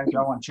or Shad,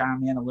 y'all want to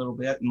chime in a little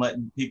bit and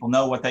letting people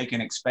know what they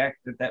can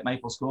expect at that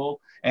Maple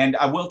School. And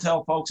I will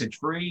tell folks it's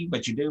free,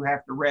 but you do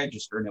have to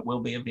register, and it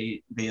will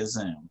be via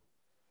Zoom.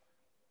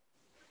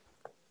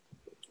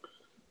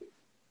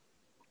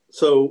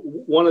 So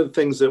one of the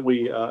things that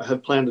we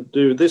have planned to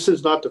do, this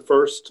is not the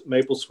first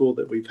Maple School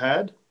that we've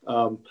had.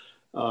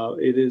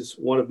 It is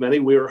one of many.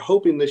 We were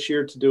hoping this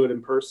year to do it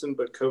in person,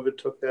 but COVID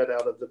took that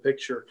out of the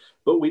picture.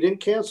 But we didn't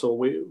cancel.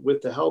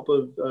 With the help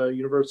of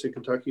University of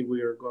Kentucky,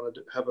 we are going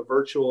to have a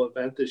virtual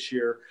event this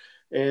year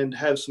and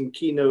have some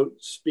keynote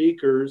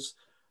speakers.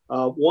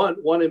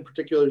 One in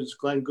particular is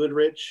Glenn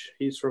Goodrich.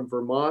 He's from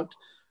Vermont.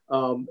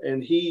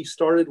 And he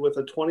started with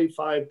a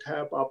 25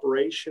 tap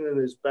operation in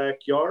his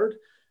backyard.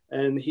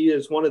 And he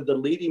is one of the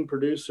leading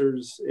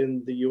producers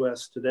in the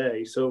U.S.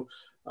 today. So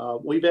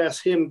we've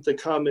asked him to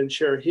come and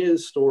share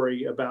his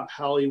story about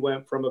how he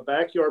went from a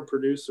backyard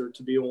producer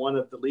to being one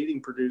of the leading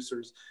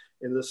producers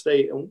in the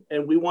state.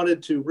 And we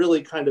wanted to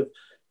really kind of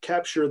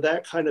capture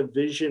that kind of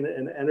vision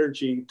and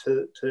energy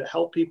to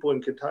help people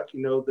in Kentucky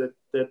know that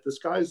the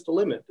sky's the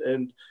limit.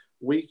 And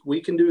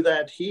we can do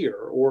that here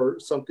or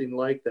something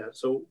like that.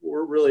 So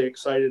we're really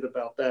excited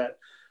about that.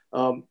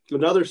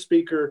 Another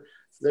speaker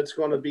that's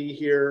going to be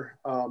here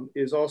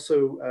is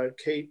also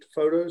Kate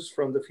Photos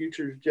from the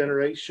Future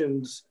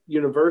Generations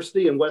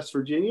University in West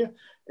Virginia.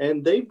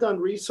 And they've done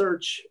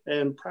research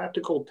and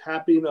practical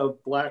tapping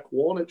of black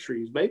walnut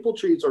trees. Maple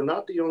trees are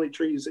not the only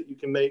trees that you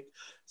can make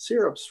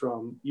syrups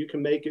from. You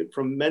can make it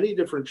from many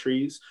different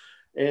trees.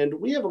 And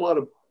we have a lot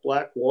of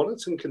black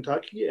walnuts in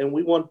Kentucky, and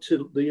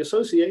the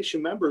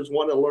association members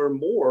want to learn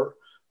more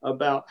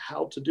about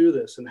how to do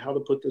this and how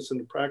to put this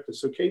into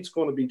practice. So Kate's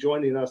going to be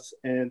joining us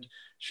and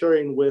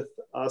sharing with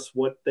us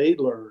what they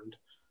learned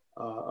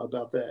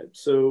about that.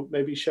 So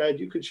maybe Shad,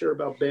 you could share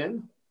about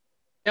Ben.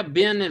 Yeah,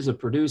 Ben is a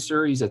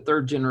producer. He's a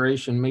third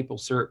generation maple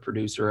syrup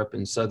producer up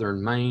in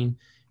southern Maine.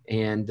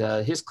 And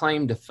his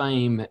claim to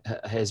fame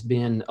has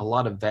been a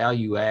lot of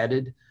value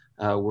added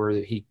where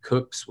he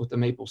cooks with the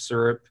maple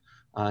syrup.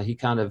 He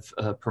kind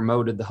of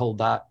promoted the whole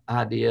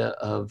idea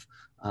of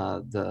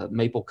the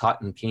maple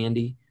cotton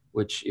candy,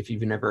 which if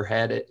you've never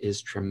had it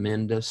is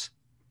tremendous.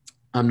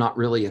 I'm not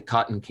really a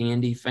cotton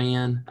candy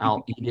fan.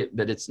 I'll eat it,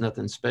 but it's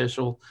nothing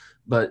special.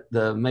 But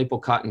the maple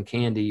cotton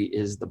candy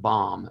is the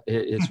bomb.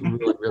 It's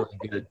really, really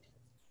good.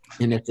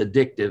 And it's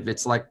addictive.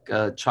 It's like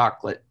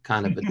chocolate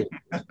kind of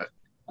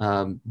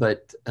addictive.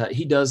 But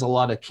he does a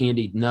lot of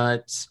candied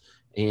nuts,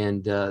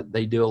 and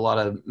they do a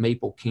lot of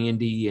maple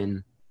candy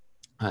and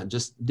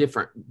just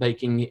different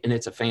baking. And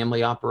it's a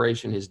family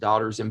operation. His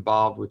daughter's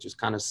involved, which is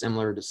kind of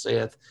similar to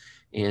Seth.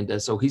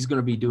 And so he's going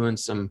to be doing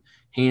some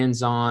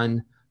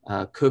hands-on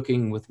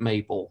cooking with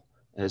maple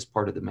as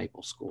part of the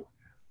Maple School.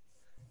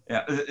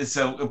 Yeah,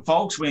 so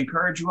folks, we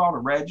encourage you all to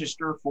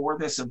register for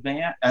this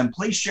event, and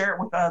please share it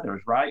with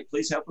others, right?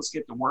 Please help us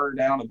get the word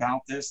out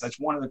about this. That's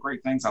one of the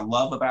great things I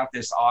love about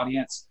this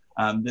audience,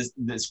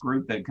 this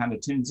group that kind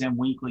of tunes in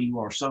weekly. You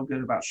are so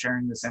good about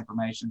sharing this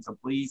information. So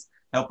please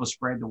help us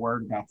spread the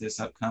word about this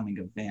upcoming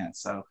event.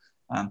 So,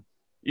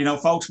 you know,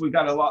 folks, we've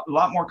got a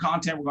lot more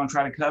content we're going to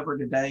try to cover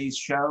today's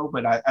show,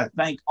 but I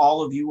thank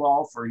all of you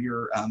all for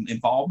your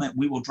involvement.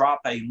 We will drop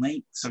a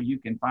link so you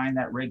can find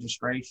that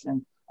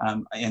registration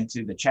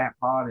into the chat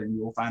pod, and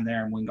you'll find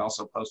there, and we can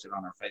also post it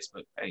on our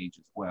Facebook page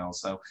as well.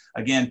 So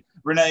again,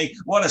 Renee,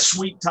 what a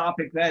sweet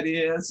topic that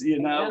is, you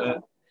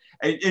know,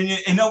 and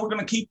you know, we're going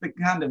to keep the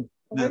kind of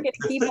we're going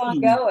to keep on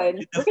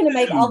going. We're going to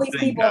make all these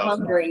people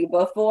hungry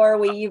before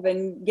we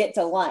even get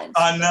to lunch.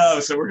 I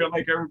know. So we're going to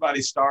make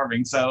everybody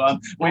starving. So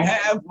we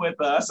have with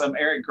us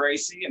Eric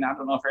Gracie, and I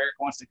don't know if Eric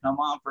wants to come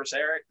on for a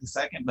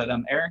second, but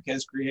Eric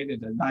has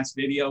created a nice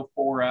video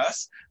for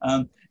us.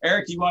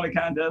 Eric, you want to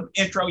kind of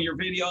intro your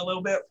video a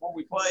little bit before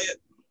we play it?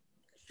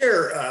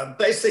 Sure.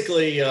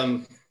 Basically,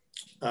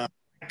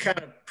 kind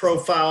of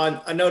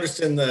profile. I noticed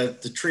in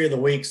the Tree of the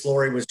Weeks,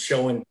 Lori was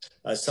showing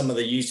some of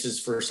the uses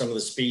for some of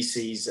the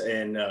species,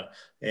 and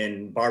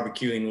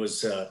barbecuing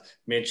was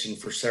mentioned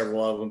for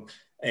several of them.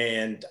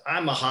 And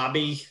I'm a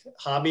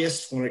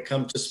hobbyist when it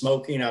comes to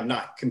smoking. I've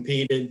not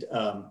competed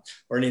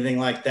or anything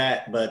like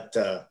that, but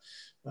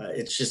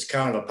it's just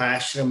kind of a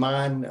passion of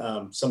mine.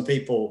 Some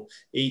people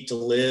eat to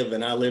live,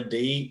 and I live to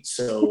eat.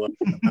 So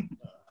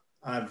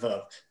I've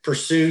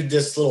pursued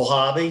this little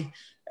hobby.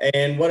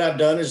 And what I've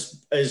done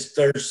is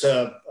there's,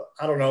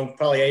 I don't know,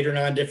 probably 8 or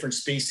 9 different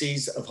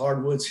species of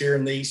hardwoods here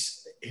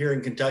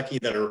in Kentucky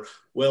that are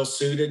well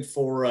suited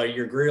for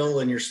your grill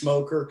and your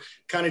smoker.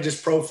 Kind of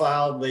just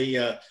profile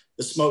the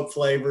smoke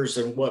flavors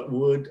and what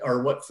wood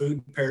or what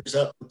food pairs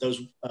up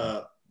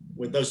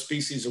with those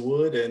species of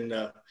wood,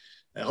 and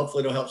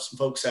hopefully it'll help some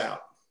folks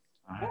out.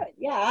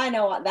 Yeah, I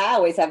know. I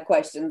always have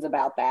questions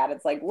about that.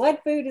 It's like,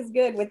 what food is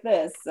good with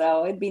this?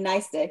 So it'd be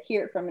nice to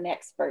hear it from an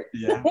expert.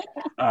 Yeah.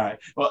 All right.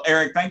 Well,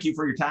 Eric, thank you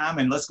for your time,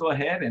 and let's go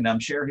ahead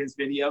and share his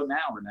video now,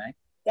 Renee.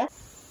 Yeah.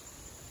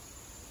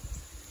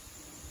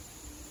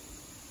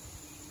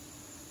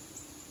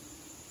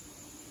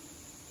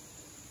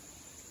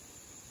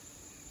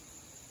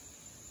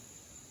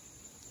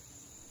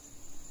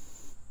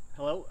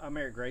 Hello, I'm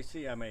Eric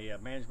Gracie. I'm a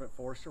management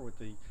forester with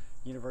the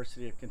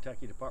University of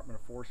Kentucky Department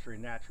of Forestry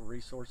and Natural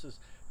Resources.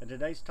 And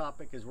today's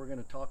topic is we're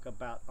going to talk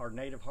about our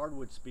native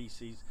hardwood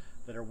species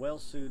that are well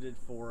suited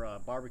for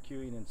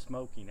barbecuing and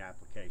smoking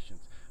applications.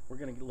 We're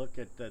going to look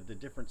at the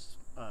different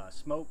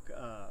smoke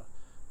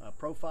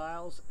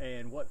profiles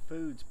and what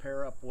foods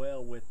pair up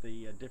well with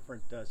the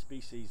different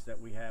species that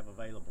we have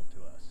available to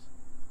us.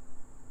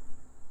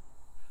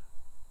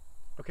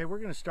 Okay, we're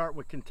going to start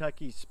with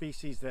Kentucky's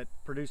species that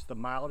produce the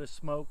mildest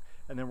smoke,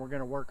 and then we're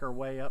going to work our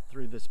way up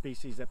through the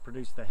species that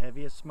produce the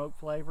heaviest smoke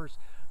flavors.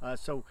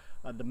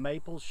 The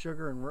maple,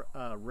 sugar,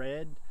 and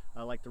red,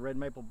 like the red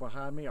maple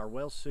behind me, are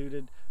well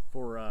suited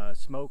for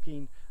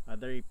smoking.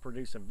 They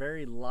produce a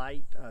very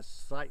light,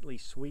 slightly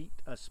sweet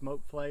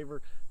smoke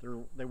flavor.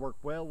 They work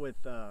well with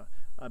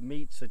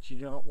meats that you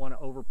don't want to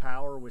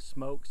overpower with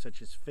smoke,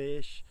 such as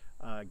fish,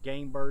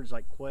 game birds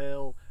like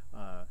quail,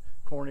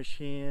 Cornish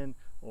hen,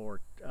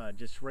 or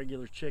just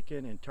regular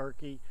chicken and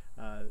turkey.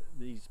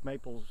 These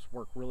maples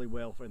work really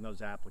well in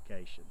those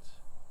applications.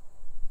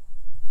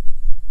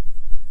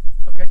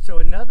 Okay, so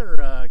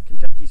another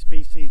Kentucky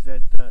species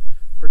that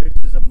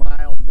produces a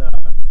mild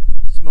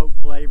smoke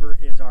flavor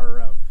is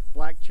our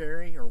black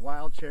cherry or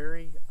wild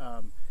cherry,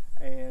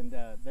 and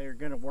they're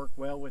going to work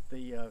well with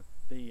the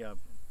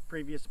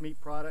previous meat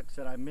products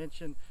that I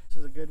mentioned. This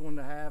is a good one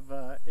to have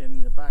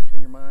in the back of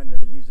your mind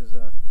to use as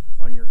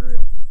on your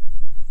grill.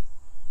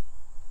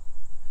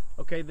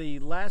 Okay, the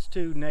last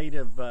two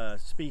native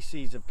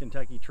species of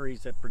Kentucky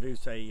trees that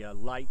produce a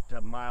light,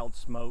 mild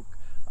smoke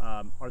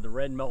are the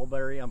red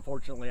mulberry.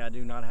 Unfortunately, I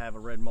do not have a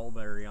red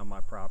mulberry on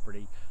my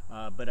property,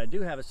 but I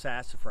do have a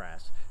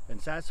sassafras.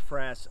 And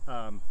sassafras,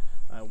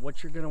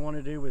 what you're going to want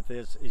to do with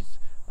this is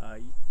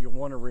you'll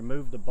want to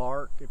remove the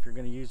bark. If you're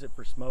going to use it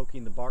for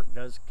smoking, the bark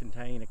does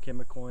contain a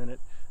chemical in it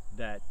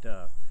that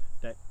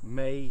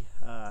may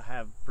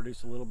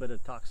produce a little bit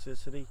of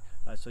toxicity.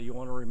 So you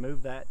want to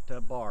remove that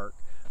bark.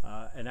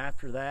 And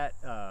after that,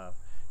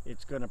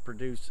 it's going to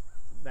produce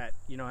that,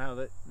 you know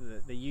how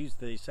they use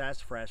the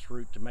sassafras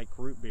root to make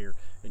root beer,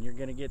 and you're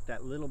going to get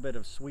that little bit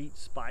of sweet,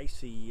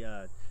 spicy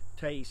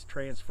taste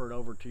transferred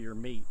over to your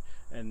meat.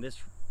 And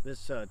this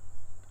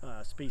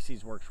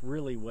species works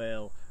really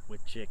well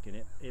with chicken.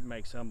 It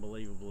makes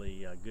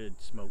unbelievably good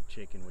smoked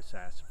chicken with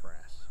sassafras.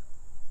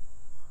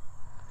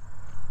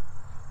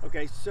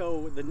 Okay,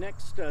 so the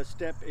next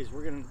step is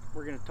we're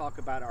gonna talk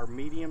about our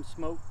medium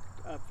smoke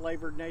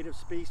flavored native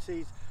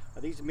species.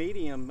 These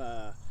medium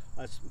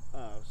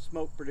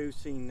smoke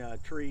producing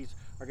trees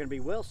are going to be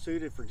well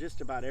suited for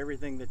just about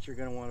everything that you're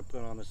going to want to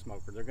put on the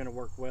smoker. They're going to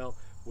work well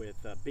with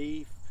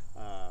beef,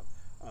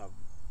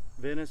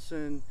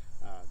 venison.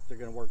 They're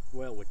going to work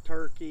well with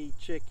turkey,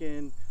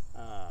 chicken,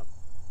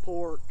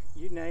 pork,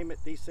 you name it.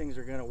 These things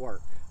are going to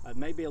work.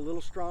 Maybe a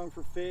little strong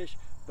for fish,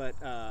 but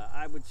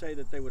I would say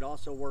that they would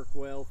also work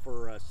well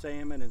for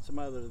salmon and some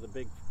other of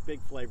the big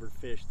flavored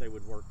fish. They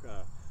would work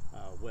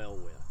well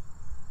with.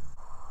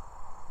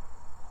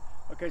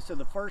 Okay, so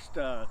the first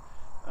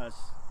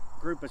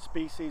group of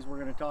species we're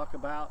going to talk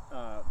about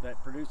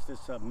that produce this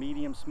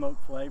medium smoke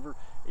flavor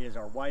is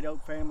our white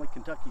oak family.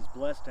 Kentucky's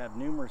blessed to have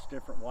numerous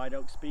different white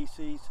oak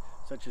species,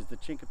 such as the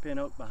chinkapin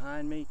oak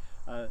behind me.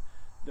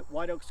 The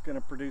white oak's going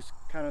to produce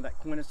kind of that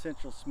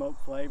quintessential smoke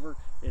flavor.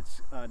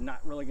 It's not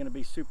really going to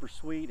be super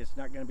sweet. It's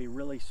not going to be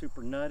really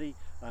super nutty,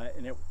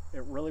 and it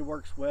really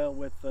works well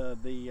with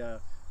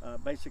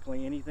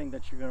basically anything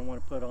that you're going to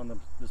want to put on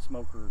the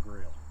smoker or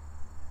grill.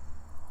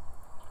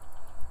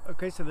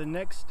 Okay, so the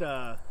next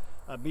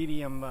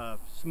medium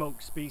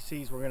smoke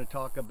species we're going to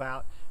talk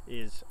about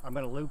is, I'm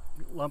going to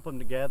lump them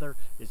together,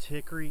 is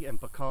hickory and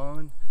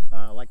pecan,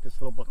 like this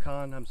little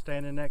pecan I'm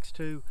standing next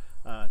to.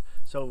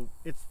 So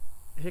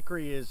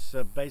hickory is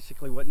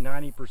basically what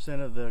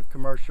 90% of the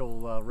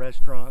commercial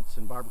restaurants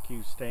and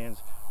barbecue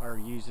stands are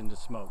using to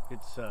smoke. It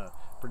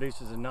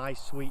produces a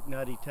nice sweet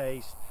nutty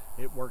taste.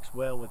 It works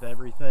well with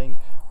everything.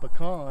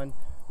 Pecan,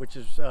 which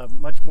is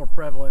much more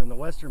prevalent in the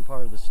western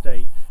part of the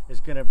state, is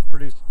going to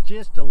produce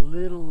just a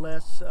little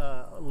less,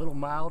 a little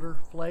milder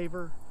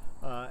flavor,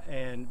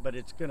 but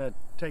it's going to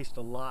taste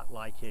a lot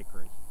like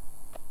hickory.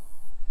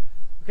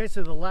 Okay,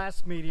 so the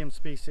last medium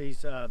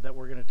species that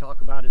we're going to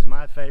talk about is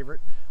my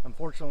favorite.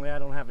 Unfortunately, I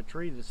don't have a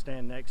tree to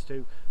stand next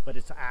to, but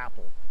it's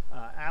apple.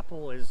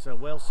 Apple is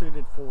well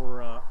suited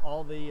for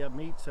all the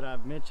meats that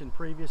I've mentioned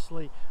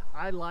previously.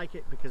 I like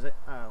it because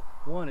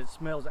one, it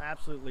smells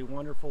absolutely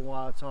wonderful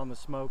while it's on the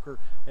smoker,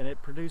 and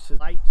it produces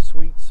light,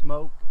 sweet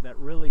smoke that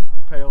really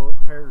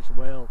pairs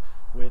well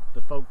with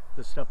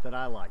the stuff that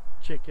I like: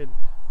 chicken,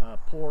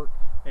 pork,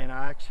 and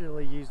I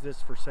actually use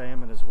this for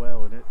salmon as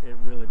well, and it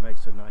really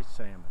makes a nice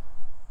salmon.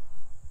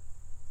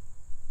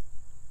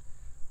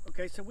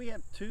 Okay, so we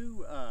have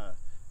two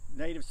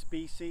native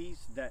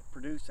species that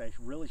produce a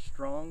really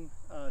strong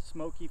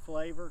smoky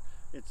flavor.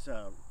 It's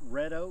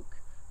red oak.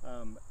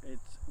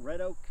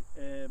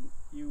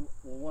 You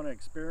will want to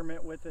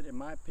experiment with it. In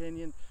my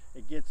opinion,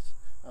 it gets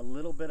a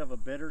little bit of a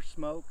bitter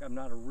smoke. I'm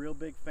not a real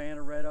big fan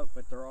of red oak,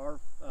 but there are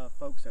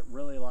folks that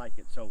really like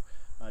it. So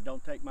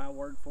don't take my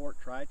word for it.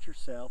 Try it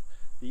yourself.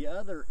 The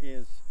other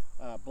is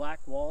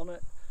black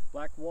walnut.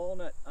 Black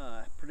walnut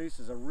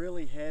produces a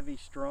really heavy,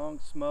 strong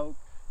smoke.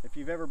 If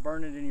you've ever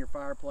burned it in your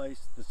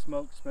fireplace, the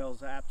smoke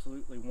smells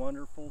absolutely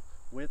wonderful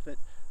with it.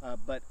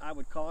 But I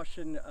would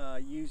caution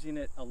using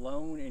it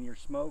alone in your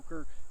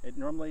smoker. It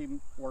normally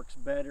works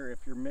better if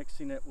you're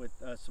mixing it with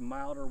some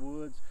milder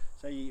woods.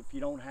 Say if you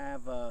don't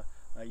have,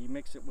 you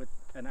mix it with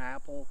an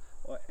apple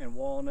and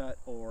walnut,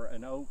 or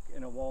an oak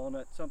and a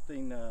walnut,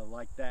 something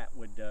like that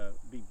would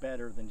be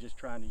better than just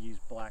trying to use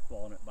black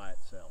walnut by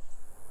itself.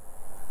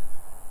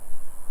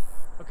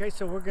 Okay,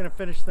 so we're going to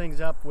finish things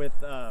up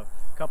with a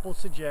couple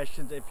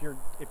suggestions. If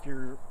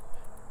you're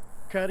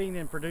cutting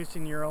and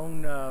producing your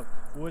own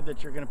wood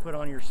that you're going to put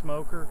on your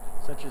smoker,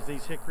 such as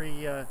these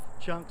hickory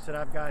chunks that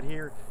I've got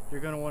here,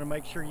 you're going to want to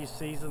make sure you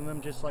season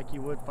them just like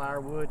you would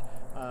firewood.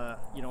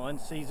 You know,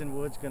 unseasoned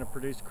wood's going to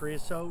produce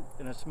creosote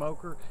in a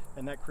smoker,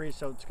 and that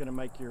creosote's going to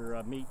make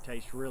your meat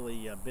taste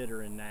really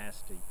bitter and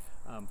nasty.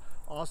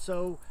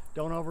 Also,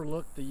 don't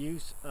overlook the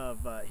use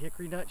of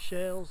hickory nut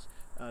shells.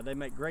 They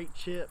make great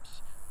chips.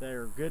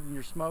 They're good in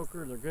your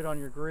smoker, they're good on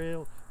your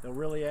grill. They'll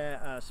really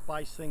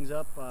spice things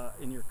up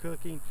in your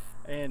cooking.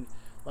 And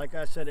like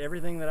I said,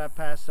 everything that I've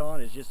passed on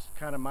is just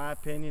kind of my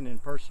opinion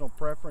and personal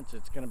preference.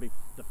 It's going to be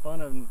the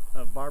fun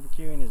of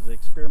barbecuing is the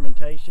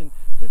experimentation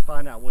to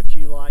find out what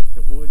you like,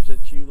 the woods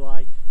that you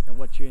like, and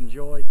what you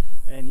enjoy.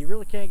 And you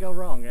really can't go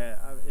wrong.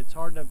 It's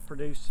hard to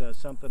produce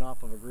something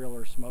off of a grill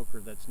or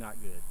smoker that's not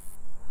good.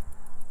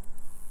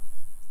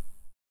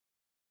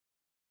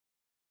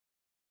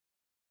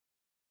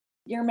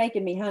 You're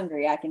making me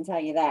hungry, I can tell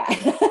you that.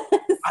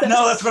 I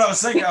know, that's what I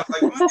was thinking. I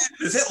was like,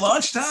 is it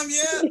lunchtime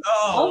yet?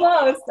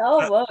 Oh,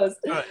 almost.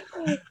 But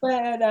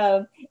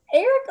Eric,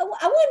 I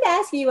wanted to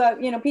ask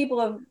you.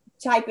 People have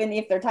typing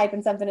if they're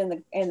typing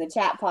something in the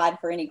chat pod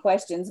for any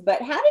questions.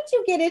 But how did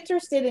you get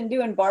interested in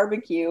doing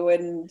barbecue?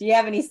 And do you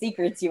have any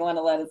secrets you want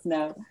to let us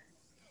know?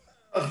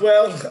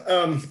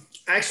 Well,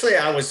 actually,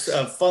 I was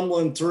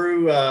fumbling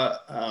through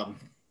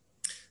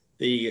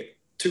the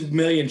 2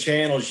 million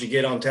channels you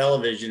get on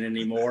television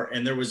anymore,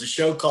 and there was a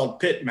show called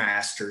Pit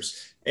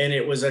Masters. And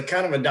it was a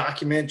kind of a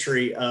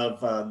documentary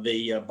of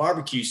the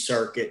barbecue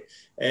circuit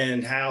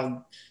and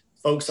how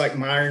folks like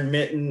Myron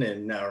Mitten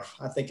and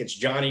I think it's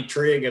Johnny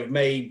Trigg have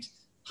made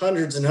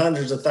hundreds and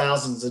hundreds of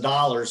thousands of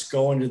dollars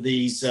going to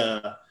these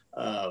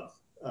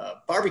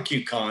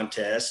barbecue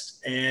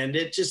contests. And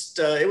it just,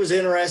 it was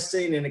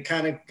interesting, and it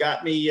kind of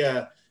got me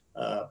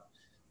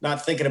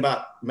not thinking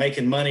about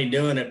making money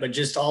doing it, but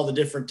just all the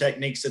different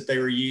techniques that they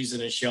were using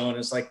and showing.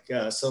 It's like,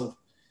 so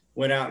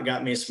went out and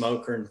got me a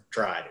smoker and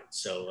tried it.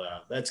 So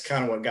that's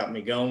kind of what got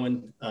me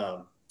going.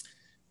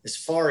 As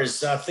far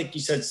as, I think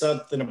you said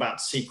something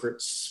about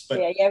secrets, but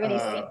yeah, you have any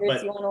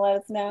secrets you want to let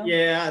us know?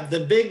 Yeah,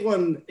 the big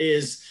one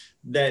is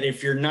that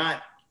if you're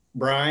not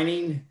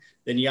brining,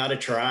 then you ought to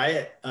try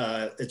it.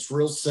 It's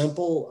real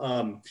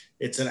simple.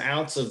 It's an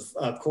ounce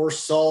of coarse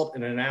salt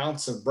and an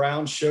ounce of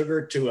brown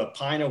sugar to a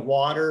pint of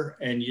water,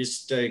 and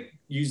just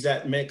use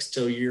that mix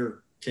till you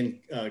can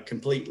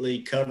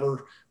completely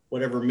cover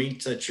whatever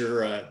meats that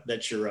you're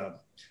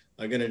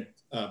going to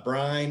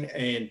brine.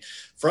 And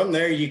from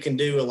there, you can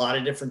do a lot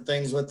of different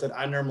things with it.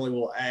 I normally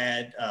will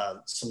add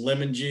some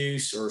lemon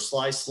juice or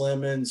sliced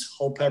lemons,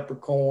 whole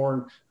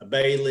peppercorn, a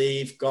bay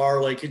leaf,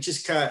 garlic. It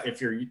just kind of, if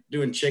you're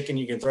doing chicken,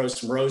 you can throw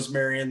some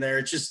rosemary in there.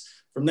 It's just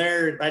from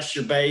there, that's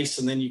your base.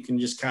 And then you can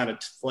just kind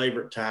of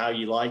flavor it to how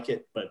you like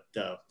it. But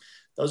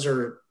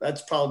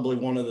that's probably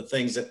one of the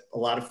things that a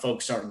lot of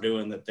folks aren't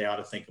doing that they ought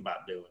to think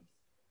about doing.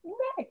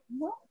 Okay.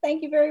 Well,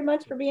 thank you very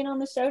much for being on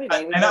the show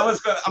today. And I was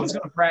going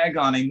to brag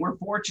on him. We're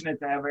fortunate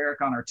to have Eric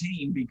on our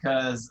team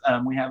because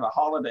we have a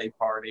holiday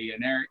party,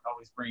 and Eric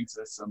always brings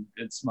us some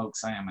good smoked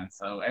salmon.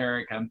 So,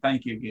 Eric,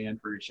 thank you again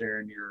for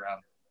sharing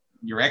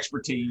your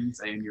expertise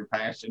and your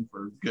passion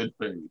for good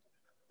food.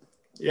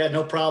 Yeah,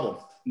 no problem.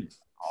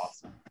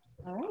 Awesome.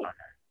 All right.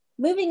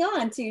 Moving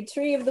on to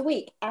Tree of the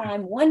Week.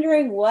 I'm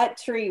wondering what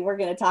tree we're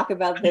going to talk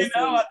about this week.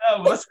 I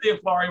know. Let's see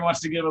if Laurie wants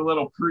to give a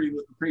little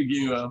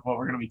preview of what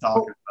we're going to be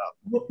talking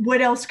about.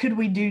 What else could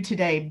we do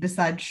today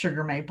besides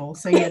sugar maple?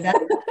 So yeah, that's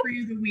the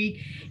Tree of the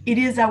Week. It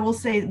is, I will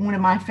say, one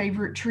of my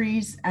favorite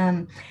trees.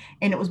 And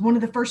it was one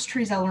of the first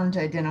trees I learned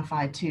to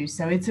identify too.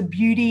 So it's a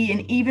beauty.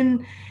 And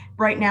even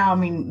right now, I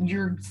mean,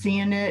 you're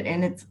seeing it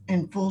and it's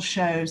in full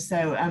show.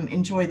 So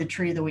enjoy the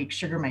Tree of the Week,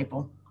 sugar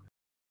maple.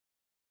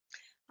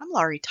 I'm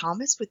Laurie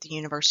Thomas with the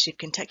University of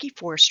Kentucky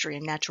Forestry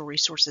and Natural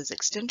Resources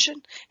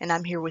Extension, and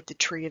I'm here with the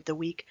Tree of the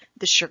Week,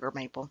 the sugar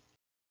maple.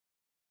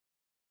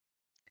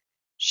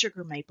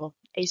 Sugar maple,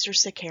 Acer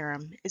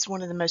saccharum, is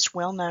one of the most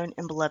well-known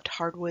and beloved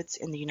hardwoods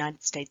in the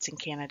United States and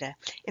Canada.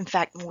 In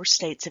fact, more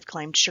states have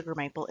claimed sugar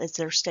maple as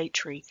their state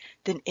tree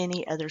than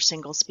any other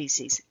single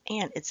species,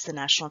 and it's the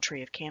national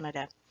tree of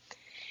Canada.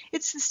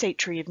 It's the state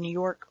tree of New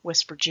York,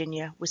 West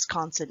Virginia,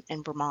 Wisconsin,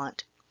 and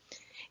Vermont.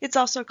 It's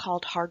also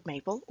called hard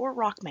maple or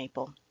rock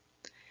maple.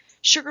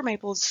 Sugar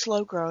maple is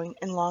slow-growing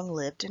and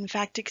long-lived. In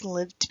fact, it can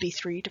live to be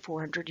 300 to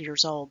 400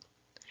 years old.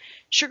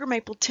 Sugar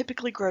maple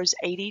typically grows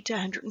 80 to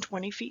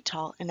 120 feet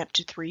tall and up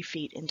to 3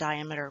 feet in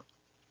diameter.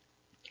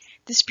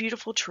 This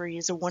beautiful tree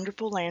is a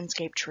wonderful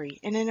landscape tree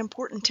and an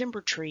important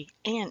timber tree,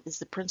 and is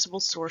the principal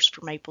source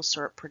for maple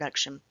syrup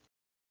production.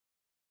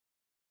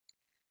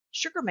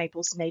 Sugar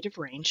maple's native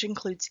range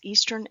includes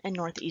eastern and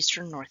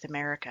northeastern North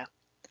America.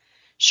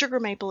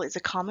 Sugar maple is a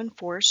common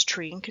forest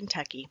tree in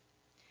Kentucky.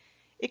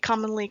 It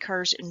commonly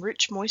occurs in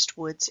rich, moist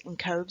woods, in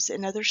coves,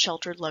 and other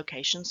sheltered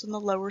locations on the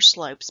lower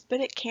slopes, but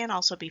it can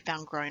also be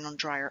found growing on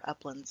drier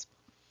uplands.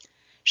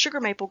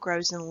 Sugar maple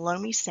grows in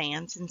loamy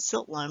sands and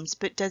silt loams,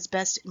 but does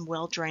best in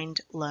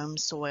well-drained loam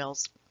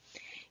soils.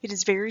 It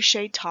is very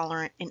shade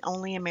tolerant, and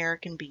only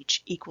American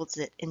beech equals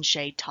it in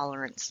shade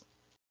tolerance.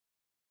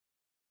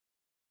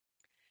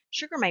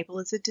 Sugar maple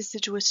is a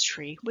deciduous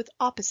tree with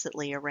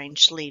oppositely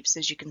arranged leaves,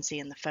 as you can see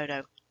in the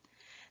photo.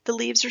 The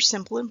leaves are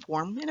simple in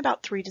form and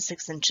about 3 to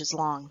 6 inches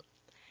long.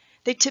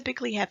 They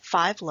typically have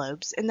 5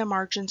 lobes, and the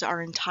margins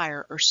are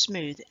entire or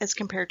smooth as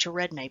compared to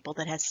red maple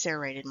that has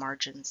serrated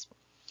margins.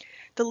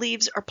 The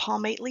leaves are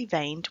palmately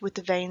veined, with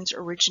the veins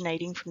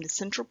originating from the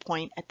central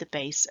point at the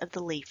base of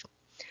the leaf.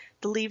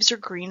 The leaves are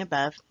green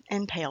above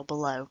and pale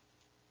below.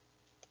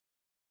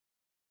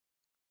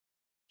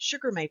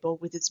 Sugar maple,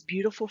 with its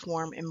beautiful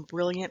form and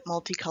brilliant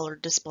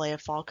multicolored display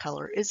of fall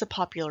color, is a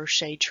popular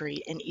shade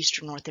tree in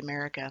eastern North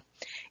America,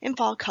 and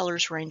fall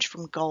colors range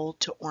from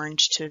gold to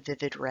orange to a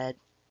vivid red.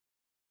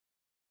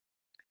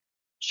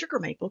 Sugar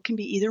maple can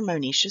be either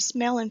monoecious,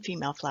 male and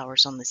female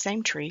flowers on the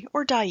same tree,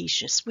 or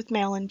dioecious, with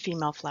male and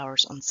female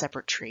flowers on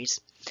separate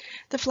trees.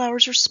 The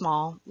flowers are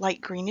small,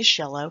 light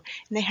greenish-yellow,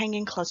 and they hang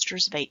in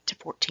clusters of 8 to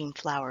 14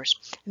 flowers,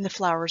 and the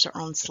flowers are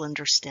on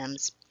slender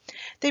stems.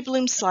 They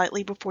bloom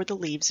slightly before the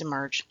leaves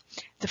emerge.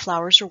 The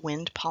flowers are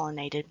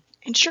wind-pollinated,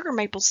 and sugar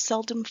maple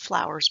seldom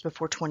flowers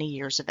before 20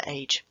 years of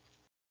age.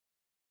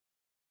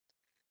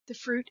 The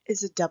fruit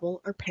is a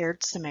double or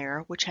paired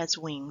samara which has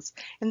wings,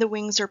 and the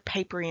wings are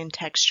papery in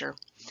texture.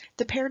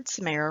 The paired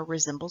samara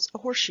resembles a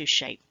horseshoe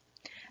shape.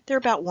 They're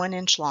about 1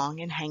 inch long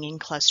and hang in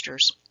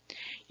clusters.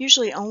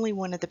 Usually only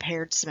one of the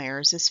paired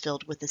samaras is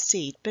filled with a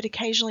seed, but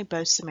occasionally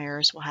both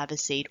samaras will have a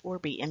seed or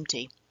be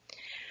empty.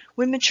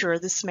 When mature,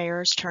 the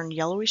samaras turn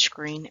yellowish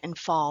green and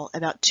fall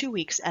about 2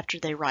 weeks after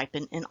they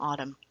ripen in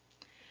autumn.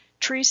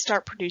 Trees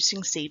start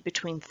producing seed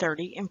between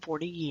 30 and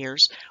 40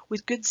 years,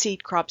 with good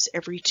seed crops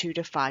every 2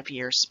 to 5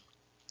 years.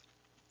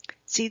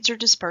 Seeds are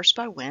dispersed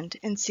by wind,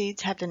 and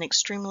seeds have an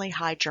extremely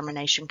high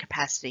germination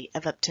capacity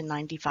of up to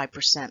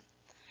 95%.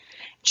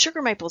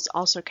 Sugar maple is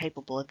also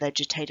capable of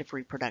vegetative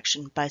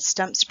reproduction by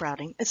stump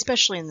sprouting,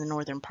 especially in the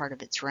northern part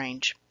of its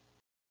range.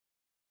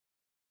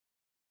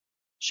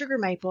 Sugar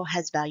maple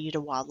has value to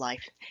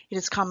wildlife. It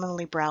is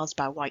commonly browsed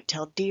by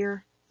white-tailed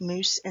deer,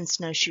 moose, and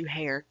snowshoe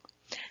hare.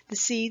 The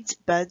seeds,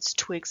 buds,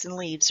 twigs, and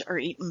leaves are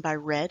eaten by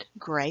red,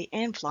 gray,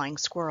 and flying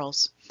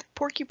squirrels.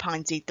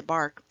 Porcupines eat the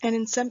bark, and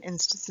in some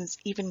instances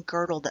even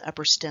girdle the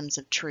upper stems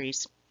of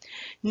trees.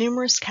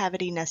 Numerous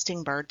cavity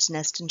nesting birds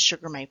nest in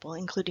sugar maple,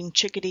 including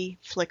chickadee,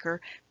 flicker,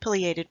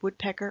 pileated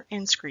woodpecker,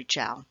 and screech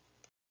owl.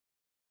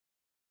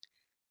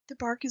 The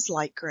bark is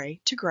light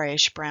gray to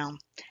grayish brown.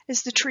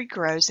 As the tree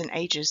grows and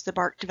ages, the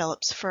bark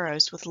develops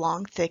furrows with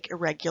long, thick,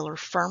 irregular,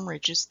 firm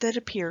ridges that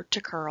appear to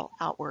curl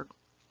outward.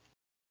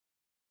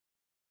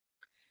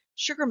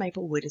 Sugar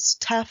maple wood is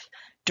tough,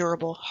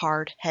 durable,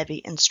 hard,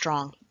 heavy, and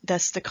strong,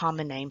 thus the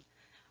common name,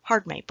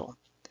 hard maple.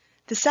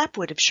 The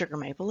sapwood of sugar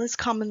maple is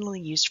commonly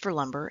used for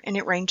lumber, and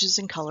it ranges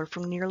in color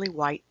from nearly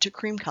white to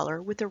cream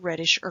color with a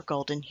reddish or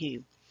golden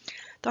hue.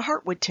 The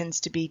heartwood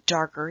tends to be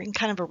darker and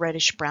kind of a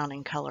reddish-brown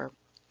in color.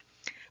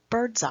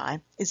 Bird's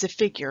eye is a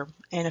figure,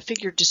 and a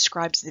figure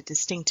describes the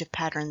distinctive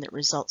pattern that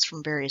results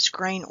from various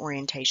grain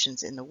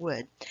orientations in the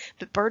wood,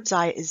 but bird's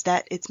eye is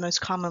that it's most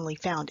commonly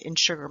found in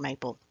sugar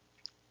maple.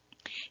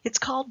 It's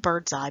called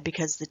bird's eye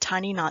because the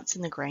tiny knots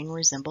in the grain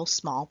resemble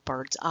small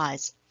bird's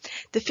eyes.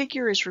 The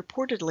figure is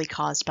reportedly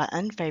caused by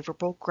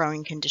unfavorable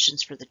growing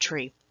conditions for the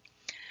tree.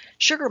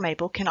 Sugar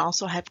maple can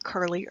also have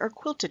curly or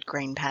quilted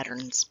grain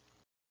patterns.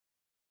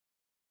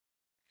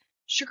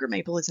 Sugar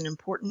maple is an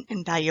important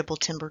and valuable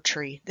timber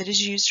tree that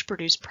is used to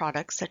produce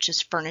products such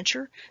as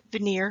furniture,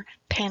 veneer,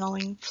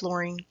 paneling,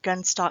 flooring,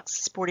 gun stocks,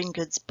 sporting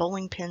goods,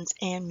 bowling pins,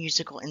 and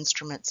musical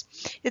instruments.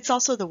 It's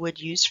also the wood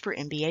used for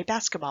NBA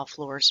basketball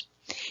floors.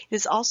 It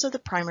is also the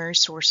primary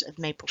source of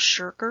maple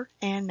sugar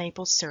and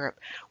maple syrup,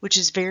 which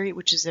is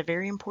a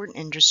very important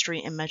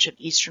industry in much of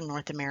eastern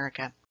North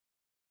America.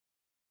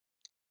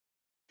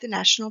 The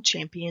national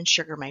champion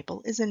sugar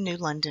maple is in New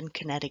London,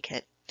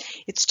 Connecticut.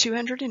 It's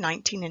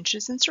 219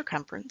 inches in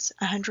circumference,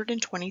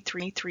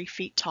 123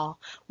 feet tall,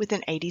 with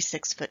an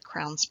 86-foot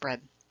crown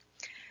spread.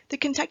 The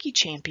Kentucky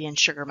champion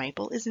sugar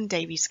maple is in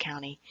Daviess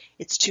County.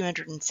 It's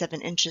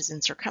 207 inches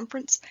in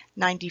circumference,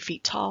 90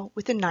 feet tall,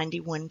 with a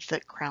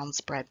 91-foot crown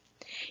spread.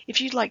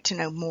 If you'd like to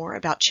know more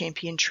about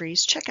champion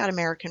trees, check out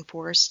American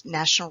Forest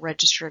National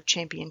Register of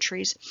Champion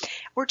Trees,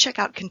 or check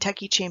out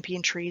Kentucky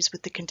champion trees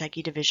with the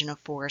Kentucky Division of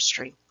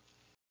Forestry.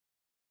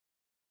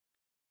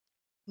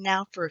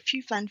 Now for a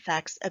few fun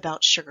facts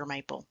about sugar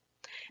maple.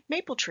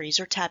 Maple trees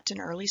are tapped in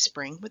early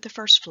spring with the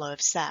first flow of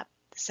sap.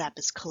 The sap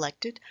is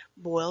collected,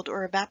 boiled,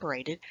 or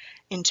evaporated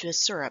into a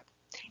syrup,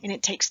 and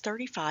it takes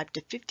 35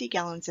 to 50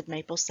 gallons of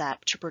maple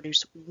sap to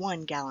produce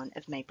 1 gallon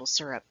of maple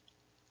syrup.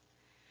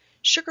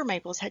 Sugar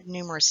maples had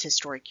numerous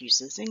historic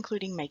uses,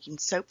 including making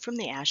soap from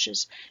the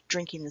ashes,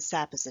 drinking the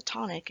sap as a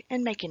tonic,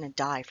 and making a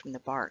dye from the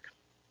bark.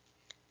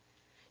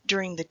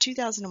 During the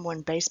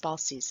 2001 baseball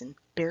season,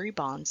 Barry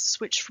Bonds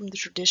switched from the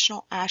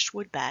traditional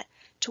ashwood bat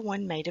to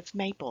one made of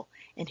maple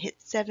and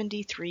hit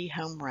 73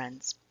 home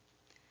runs.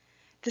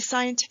 The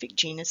scientific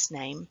genus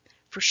name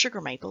for sugar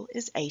maple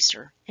is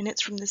Acer, and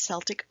it's from the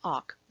Celtic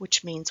oc,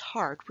 which means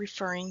hard,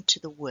 referring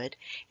to the wood,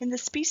 and the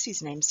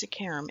species name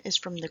Saccharum is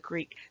from the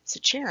Greek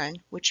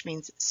saccharin, which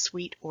means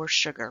sweet or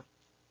sugar.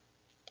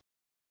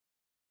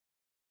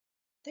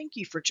 Thank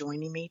you for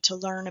joining me to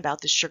learn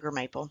about the sugar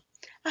maple.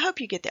 I hope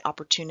you get the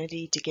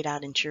opportunity to get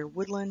out into your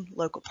woodland,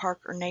 local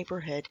park, or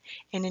neighborhood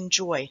and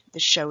enjoy the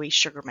showy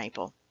sugar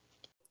maple.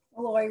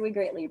 Well, Lori, we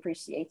greatly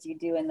appreciate you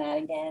doing that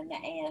again.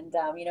 And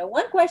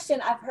one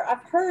question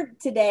I've heard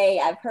today,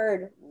 I've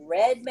heard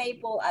red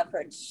maple, I've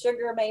heard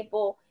sugar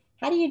maple.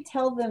 How do you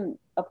tell them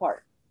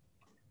apart?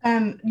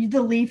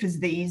 The leaf is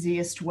the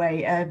easiest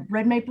way.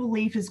 Red maple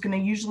leaf is going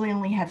to usually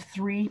only have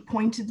 3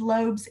 pointed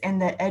lobes,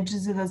 and the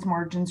edges of those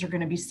margins are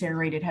going to be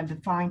serrated, have the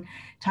fine,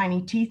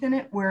 tiny teeth in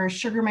it, whereas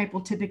sugar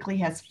maple typically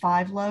has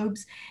 5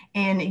 lobes,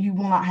 and you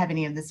will not have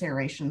any of the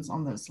serrations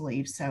on those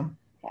leaves. So,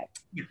 Okay.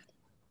 yeah.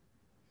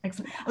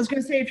 Excellent. I was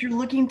going to say, if you're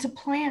looking to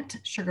plant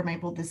sugar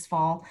maple this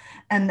fall,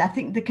 and I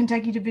think the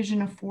Kentucky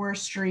Division of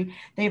Forestry,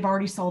 they've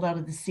already sold out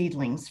of the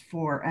seedlings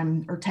for,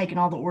 or taken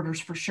all the orders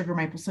for sugar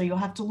maple. So you'll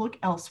have to look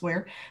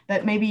elsewhere,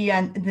 but maybe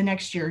the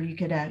next year you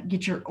could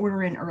get your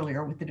order in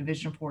earlier with the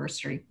Division of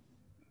Forestry.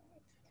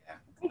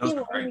 Thank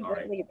you, Lori. We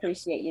greatly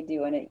appreciate you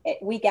doing it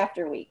week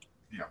after week.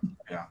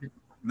 Yeah.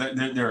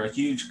 They're a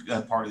huge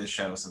part of the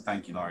show. So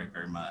thank you, Laurie,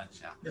 very much.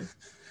 Yeah.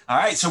 All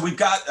right, so we've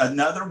got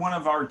another one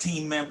of our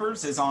team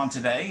members is on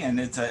today, and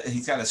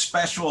he's got a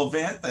special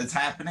event that's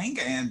happening,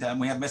 and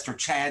we have Mr.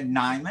 Chad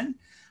Nyman.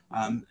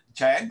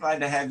 Chad, glad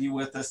to have you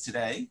with us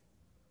today.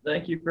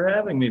 Thank you for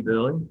having me,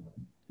 Billy.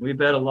 We've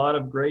had a lot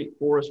of great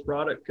forest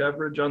product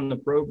coverage on the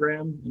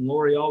program, and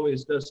Lori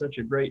always does such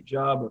a great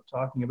job of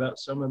talking about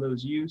some of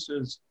those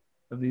uses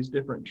of these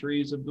different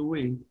trees of the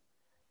week.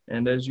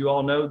 And as you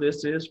all know,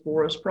 this is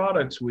Forest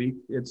Products Week.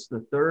 It's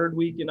the 3rd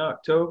week in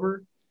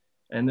October.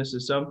 And this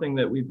is something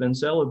that we've been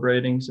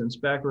celebrating since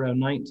back around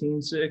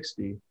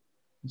 1960.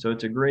 So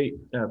it's a great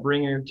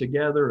bringing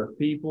together of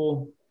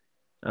people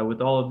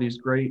with all of these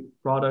great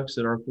products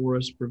that our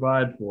forests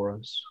provide for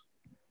us.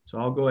 So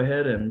I'll go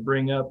ahead and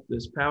bring up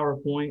this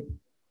PowerPoint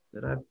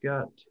that I've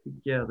got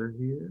together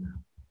here.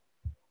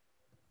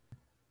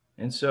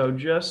 And so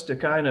just to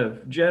kind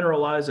of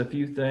generalize a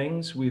few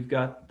things, we've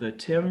got the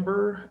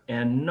timber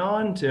and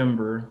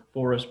non-timber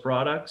forest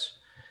products.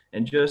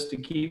 And just to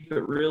keep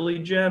it really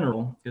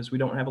general, because we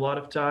don't have a lot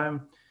of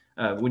time,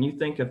 when you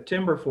think of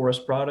timber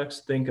forest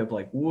products, think of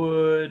like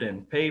wood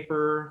and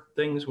paper,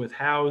 things with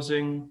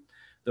housing.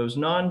 Those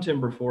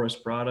non-timber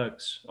forest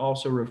products,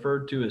 also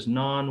referred to as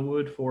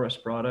non-wood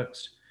forest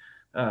products,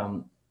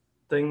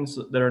 things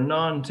that are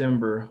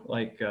non-timber,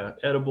 like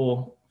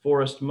edible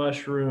forest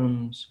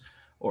mushrooms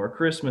or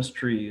Christmas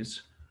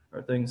trees,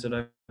 are things that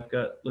I've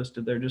got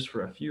listed there just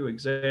for a few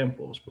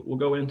examples, but we'll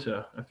go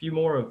into a few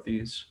more of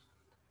these.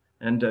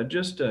 And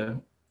just to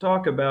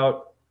talk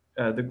about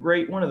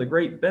one of the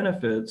great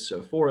benefits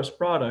of forest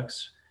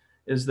products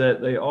is that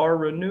they are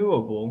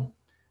renewable.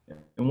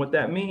 And what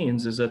that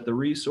means is that the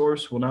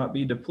resource will not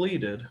be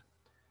depleted.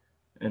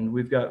 And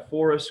we've got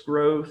forest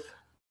growth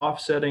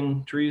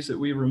offsetting trees that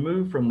we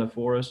remove from the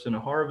forest in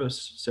a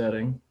harvest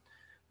setting.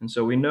 And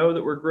so we know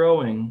that we're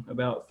growing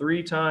about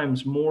 3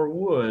 times more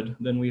wood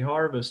than we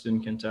harvest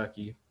in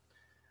Kentucky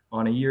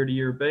on a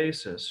year-to-year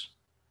basis.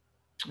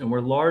 And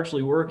we're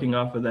largely working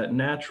off of that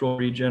natural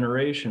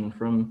regeneration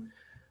from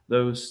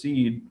those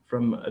seed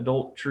from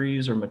adult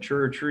trees or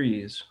mature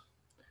trees.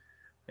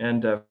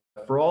 And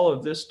for all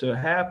of this to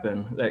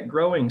happen, that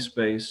growing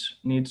space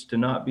needs to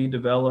not be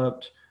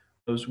developed.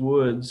 Those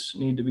woods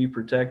need to be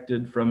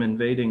protected from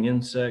invading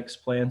insects,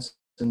 plants,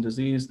 and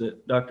disease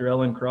that Dr.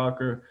 Ellen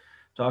Crocker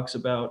talks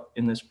about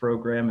in this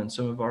program and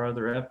some of our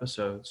other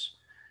episodes.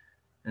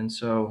 And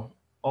so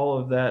all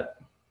of that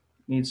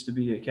needs to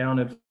be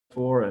accounted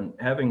for, and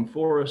having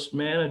forest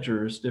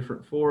managers,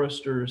 different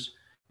foresters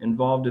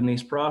involved in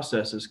these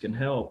processes can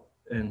help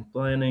in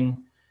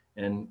planning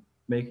and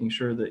making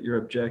sure that your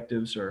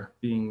objectives are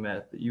being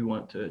met that you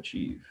want to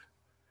achieve.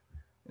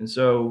 And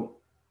so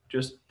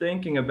just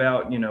thinking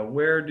about,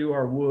 where do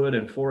our wood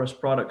and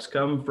forest products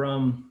come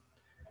from?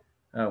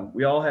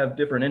 We all have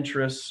different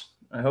interests.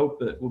 I hope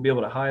that we'll be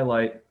able to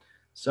highlight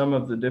some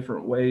of the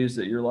different ways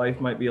that your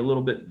life might be a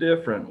little bit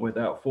different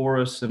without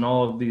forests and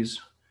all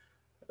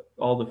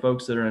the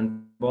folks that are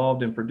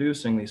involved in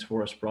producing these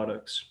forest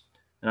products.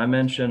 And I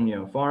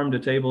mentioned, farm to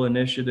table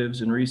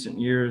initiatives in recent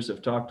years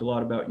have talked a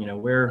lot about,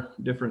 where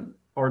different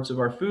parts of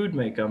our food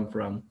may come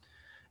from.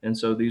 And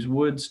so these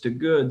woods to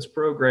goods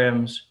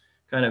programs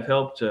kind of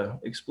help to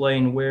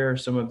explain where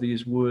some of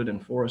these wood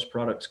and forest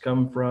products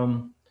come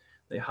from.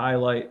 They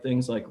highlight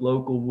things like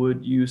local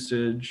wood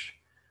usage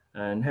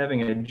and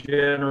having a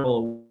general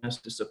awareness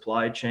to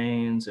supply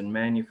chains and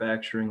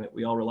manufacturing that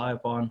we all rely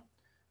upon,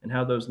 and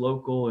how those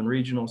local and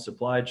regional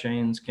supply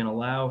chains can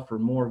allow for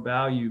more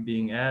value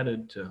being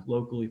added to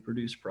locally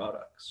produced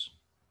products.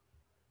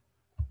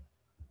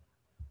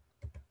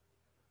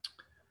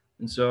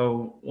 And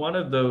so one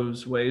of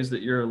those ways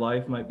that your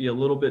life might be a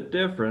little bit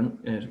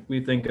different is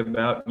we think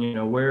about,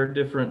 where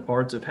different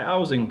parts of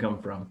housing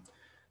come from.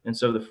 And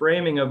so the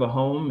framing of a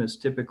home is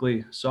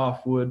typically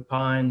softwood,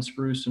 pine,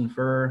 spruce, and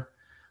fir,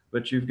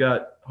 but you've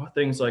got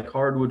things like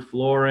hardwood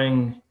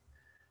flooring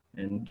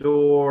and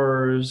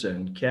doors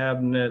and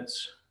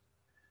cabinets,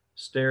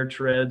 stair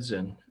treads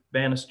and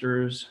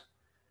banisters.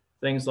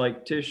 Things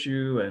like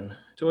tissue and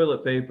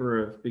toilet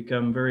paper have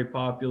become very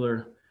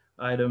popular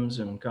items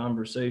in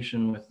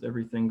conversation with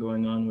everything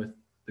going on with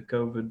the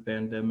COVID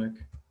pandemic.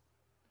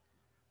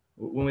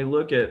 When we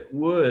look at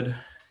wood,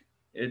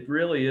 it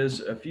really is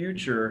a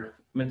future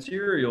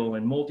material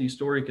in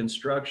multi-story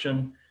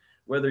construction.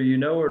 Whether you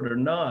know it or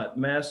not,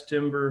 mass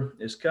timber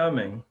is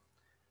coming.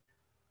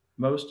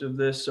 Most of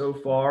this so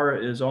far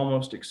is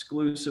almost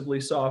exclusively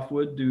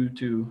softwood due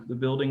to the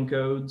building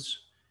codes.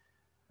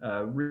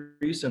 A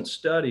recent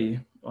study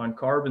on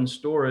carbon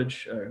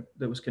storage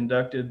that was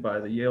conducted by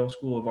the Yale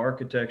School of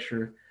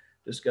Architecture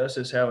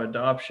discusses how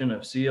adoption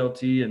of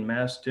CLT and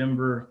mass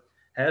timber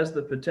has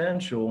the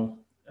potential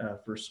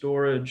for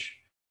storage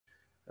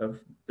of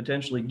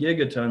potentially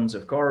gigatons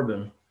of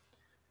carbon.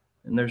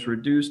 And there's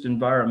reduced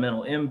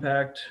environmental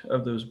impact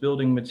of those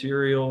building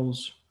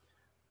materials.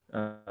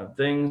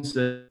 Things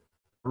that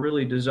are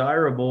really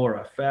desirable are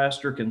a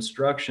faster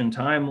construction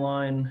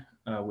timeline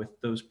with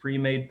those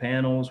pre-made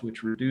panels,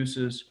 which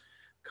reduces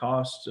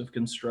costs of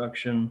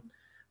construction.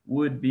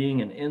 Wood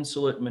being an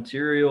insulate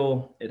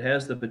material, it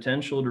has the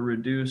potential to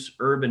reduce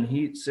urban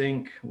heat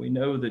sink. We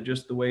know that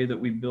just the way that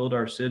we build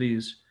our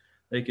cities,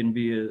 they can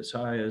be as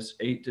high as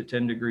 8 to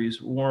 10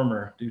 degrees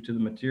warmer due to the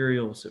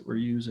materials that we're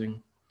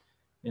using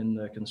in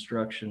the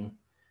construction.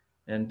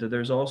 And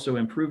there's also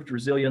improved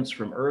resilience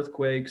from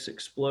earthquakes,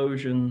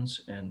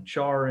 explosions, and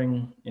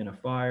charring in a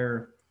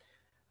fire.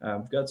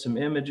 I've got some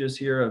images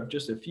here of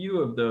just a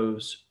few of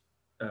those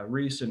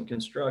recent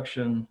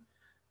construction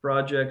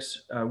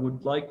projects. I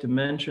would like to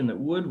mention that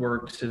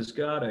Woodworks has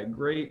got a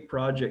great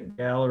project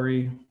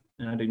gallery,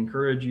 and I'd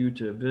encourage you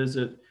to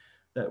visit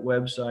that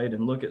website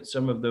and look at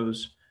some of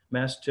those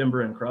mass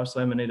timber and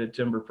cross-laminated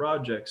timber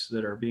projects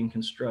that are being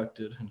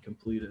constructed and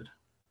completed.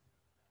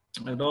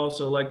 I'd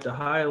also like to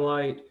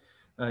highlight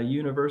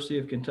University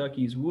of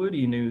Kentucky's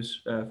Woody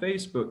News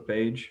Facebook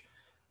page.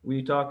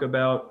 We talk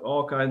about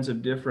all kinds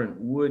of different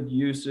wood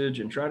usage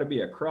and try to be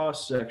a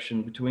cross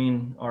section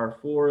between our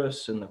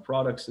forests and the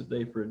products that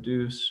they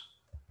produce.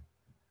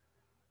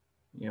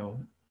 You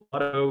know, a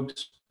lot of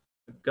folks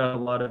got a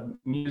lot of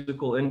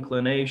musical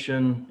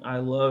inclination. I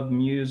love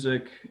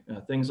music,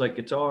 things like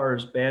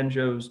guitars,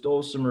 banjos,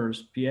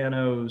 dulcimers,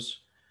 pianos,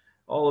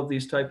 all of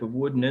these type of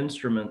wooden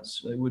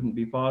instruments. They wouldn't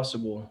be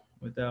possible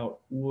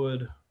without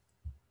wood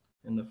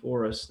in the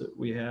forests that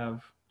we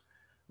have.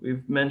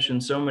 We've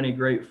mentioned so many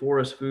great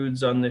forest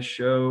foods on this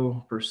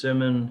show.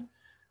 Persimmon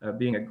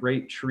being a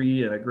great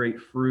tree and a great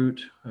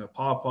fruit.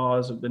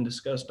 Pawpaws have been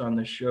discussed on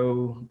this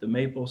show. The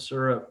maple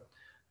syrup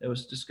that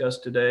was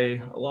discussed today.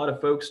 A lot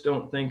of folks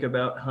don't think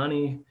about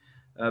honey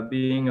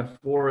being a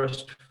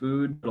forest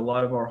food, but a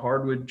lot of our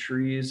hardwood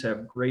trees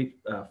have great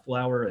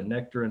flower and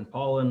nectar and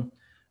pollen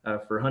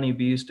for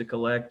honeybees to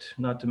collect,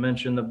 not to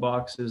mention the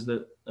boxes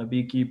that a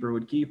beekeeper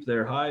would keep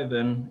their hive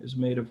in is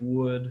made of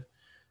wood.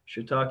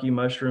 Shiitake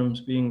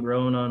mushrooms being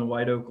grown on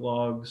white oak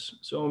logs,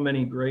 so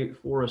many great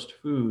forest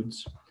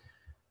foods.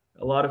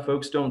 A lot of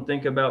folks don't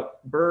think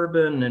about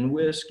bourbon and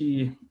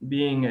whiskey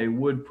being a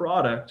wood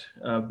product,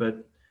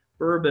 but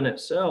bourbon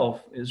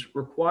itself is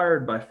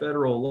required by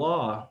federal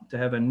law to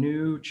have a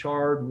new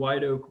charred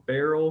white oak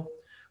barrel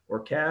or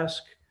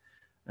cask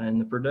and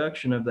the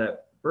production of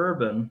that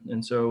bourbon.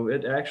 And so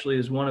it actually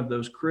is one of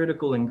those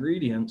critical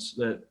ingredients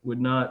that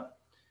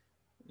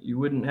you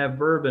wouldn't have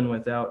bourbon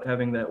without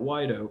having that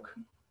white oak.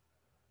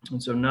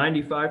 And so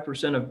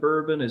 95% of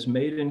bourbon is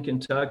made in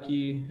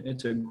Kentucky.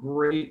 It's a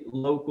great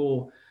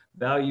local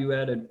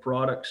value-added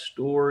product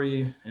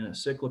story in a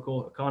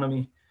cyclical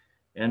economy.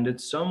 And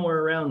it's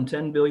somewhere around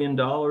 $10 billion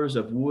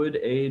of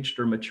wood-aged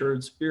or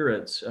matured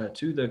spirits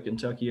to the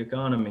Kentucky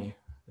economy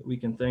that we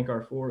can thank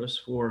our forests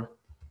for.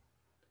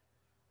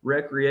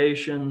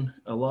 Recreation,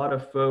 a lot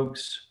of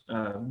folks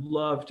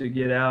love to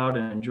get out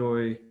and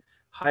enjoy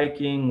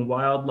hiking,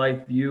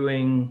 wildlife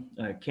viewing,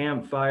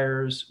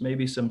 campfires,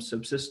 maybe some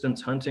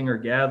subsistence hunting or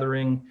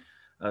gathering.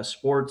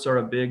 Sports are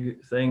a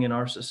big thing in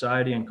our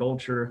society and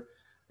culture.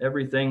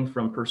 Everything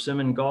from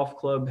Persimmon Golf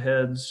Club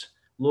heads,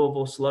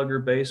 Louisville Slugger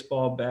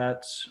baseball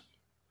bats,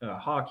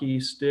 hockey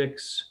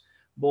sticks,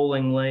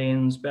 bowling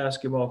lanes,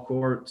 basketball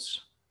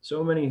courts,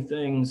 so many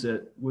things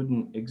that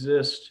wouldn't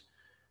exist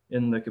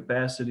in the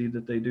capacity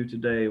that they do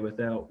today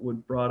without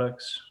wood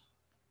products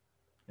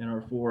in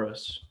our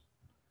forests.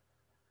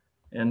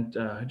 And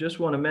I just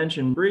want to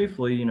mention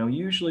briefly,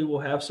 usually we'll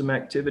have some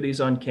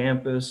activities on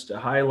campus to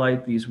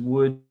highlight these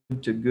wood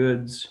to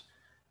goods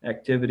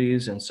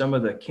activities and some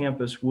of the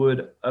campus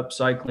wood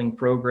upcycling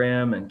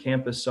program and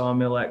campus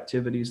sawmill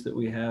activities that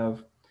we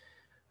have.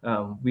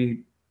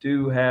 We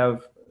do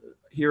have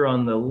here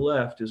on the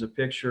left is a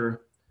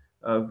picture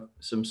of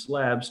some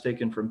slabs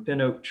taken from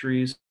pin oak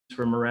trees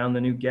from around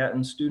the new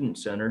Gatton Student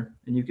Center.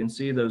 And you can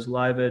see those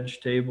live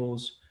edge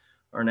tables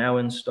are now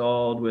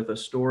installed with a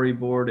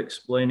storyboard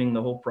explaining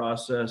the whole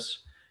process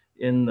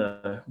in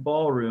the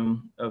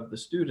ballroom of the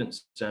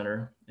Student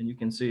Center. And you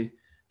can see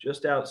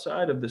just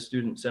outside of the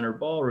Student Center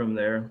ballroom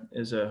there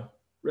is a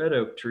red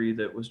oak tree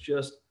that was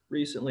just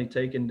recently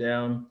taken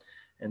down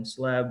and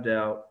slabbed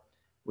out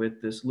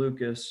with this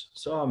Lucas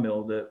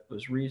sawmill that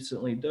was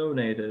recently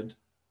donated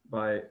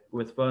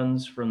with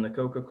funds from the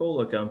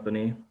Coca-Cola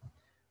Company.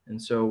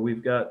 And so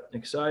we've got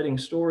exciting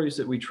stories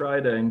that we try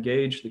to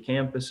engage the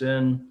campus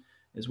in,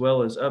 as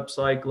well as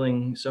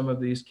upcycling some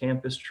of these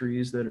campus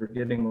trees that are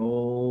getting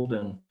old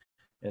and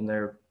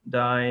they're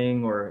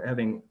dying or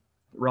having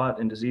rot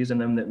and disease in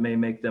them that may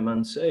make them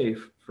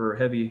unsafe for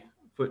heavy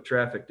foot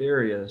trafficked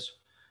areas.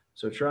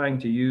 So trying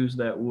to use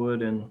that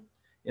wood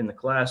in the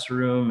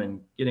classroom and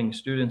getting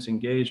students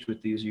engaged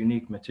with these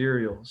unique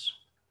materials.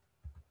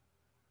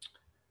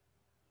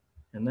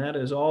 And that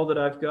is all that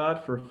I've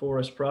got for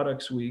Forest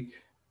Products Week.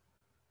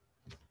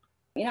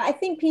 You know, I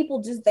think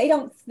people just, they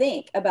don't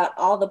think about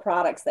all the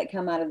products that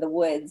come out of the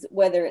woods,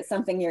 whether it's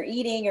something you're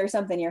eating or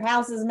something your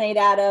house is made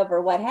out of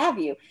or what have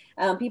you.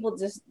 People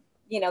just,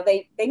 you know,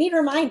 they need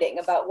reminding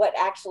about what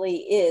actually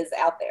is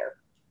out there.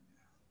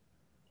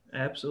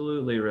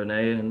 Absolutely,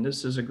 Renee. And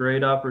this is a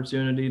great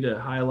opportunity to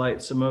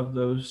highlight some of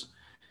those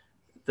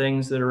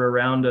things that are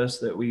around us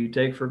that we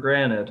take for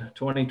granted.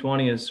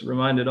 2020 has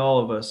reminded all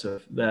of us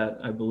of that,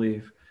 I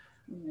believe.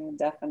 Yeah,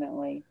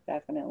 definitely,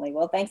 definitely.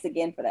 Well, thanks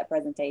again for that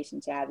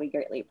presentation, Chad. We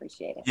greatly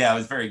appreciate it. Yeah, it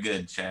was very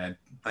good, Chad.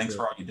 Thanks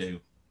for all you do,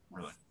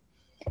 really.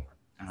 All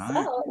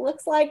right. So it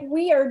looks like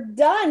we are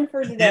done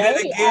for today.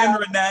 Did it again,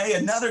 Renee.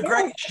 Another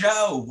great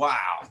show.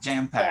 Wow,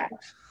 jam-packed. Yeah.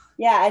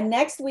 Yeah, and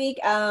next week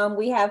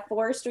we have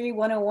Forestry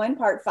 101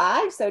 Part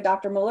 5. So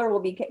Dr. Mueller will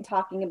be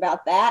talking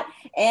about that.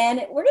 And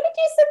we're going to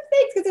do some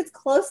things because it's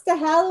close to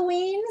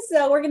Halloween.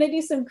 So we're going to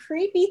do some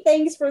creepy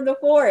things from the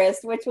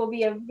forest, which will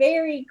be a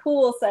very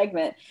cool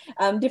segment.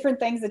 Different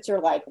things that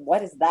you're like,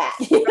 what is that?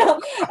 You know?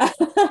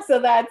 So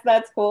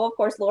that's cool. Of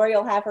course, Lori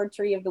will have her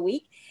tree of the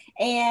week.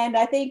 And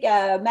I think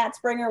Matt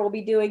Springer will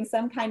be doing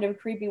some kind of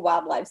creepy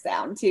wildlife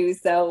sound too.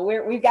 So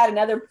we've got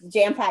another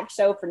jam-packed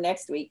show for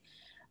next week.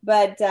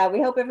 But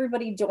we hope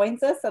everybody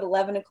joins us at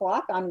 11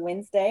 o'clock on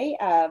Wednesday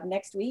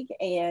next week,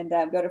 and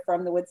go to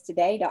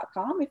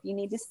FromTheWoodsToday.com if you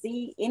need to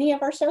see any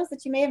of our shows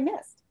that you may have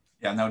missed.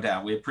 Yeah, no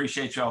doubt. We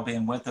appreciate you all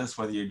being with us,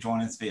 whether you're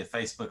joining us via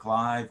Facebook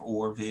Live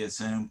or via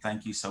Zoom.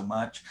 Thank you so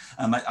much.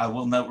 I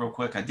will note real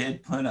quick, I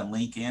did put a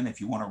link in if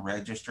you want to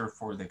register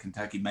for the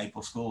Kentucky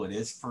Maple School. It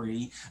is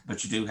free,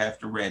 but you do have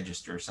to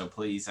register. So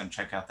please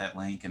check out that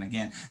link. And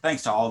again,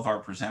 thanks to all of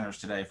our presenters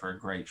today for a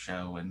great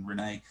show. And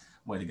Renee,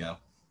 way to go.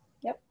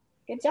 Yep.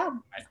 Good job.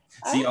 Right.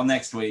 See y'all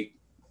next week.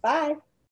 Bye.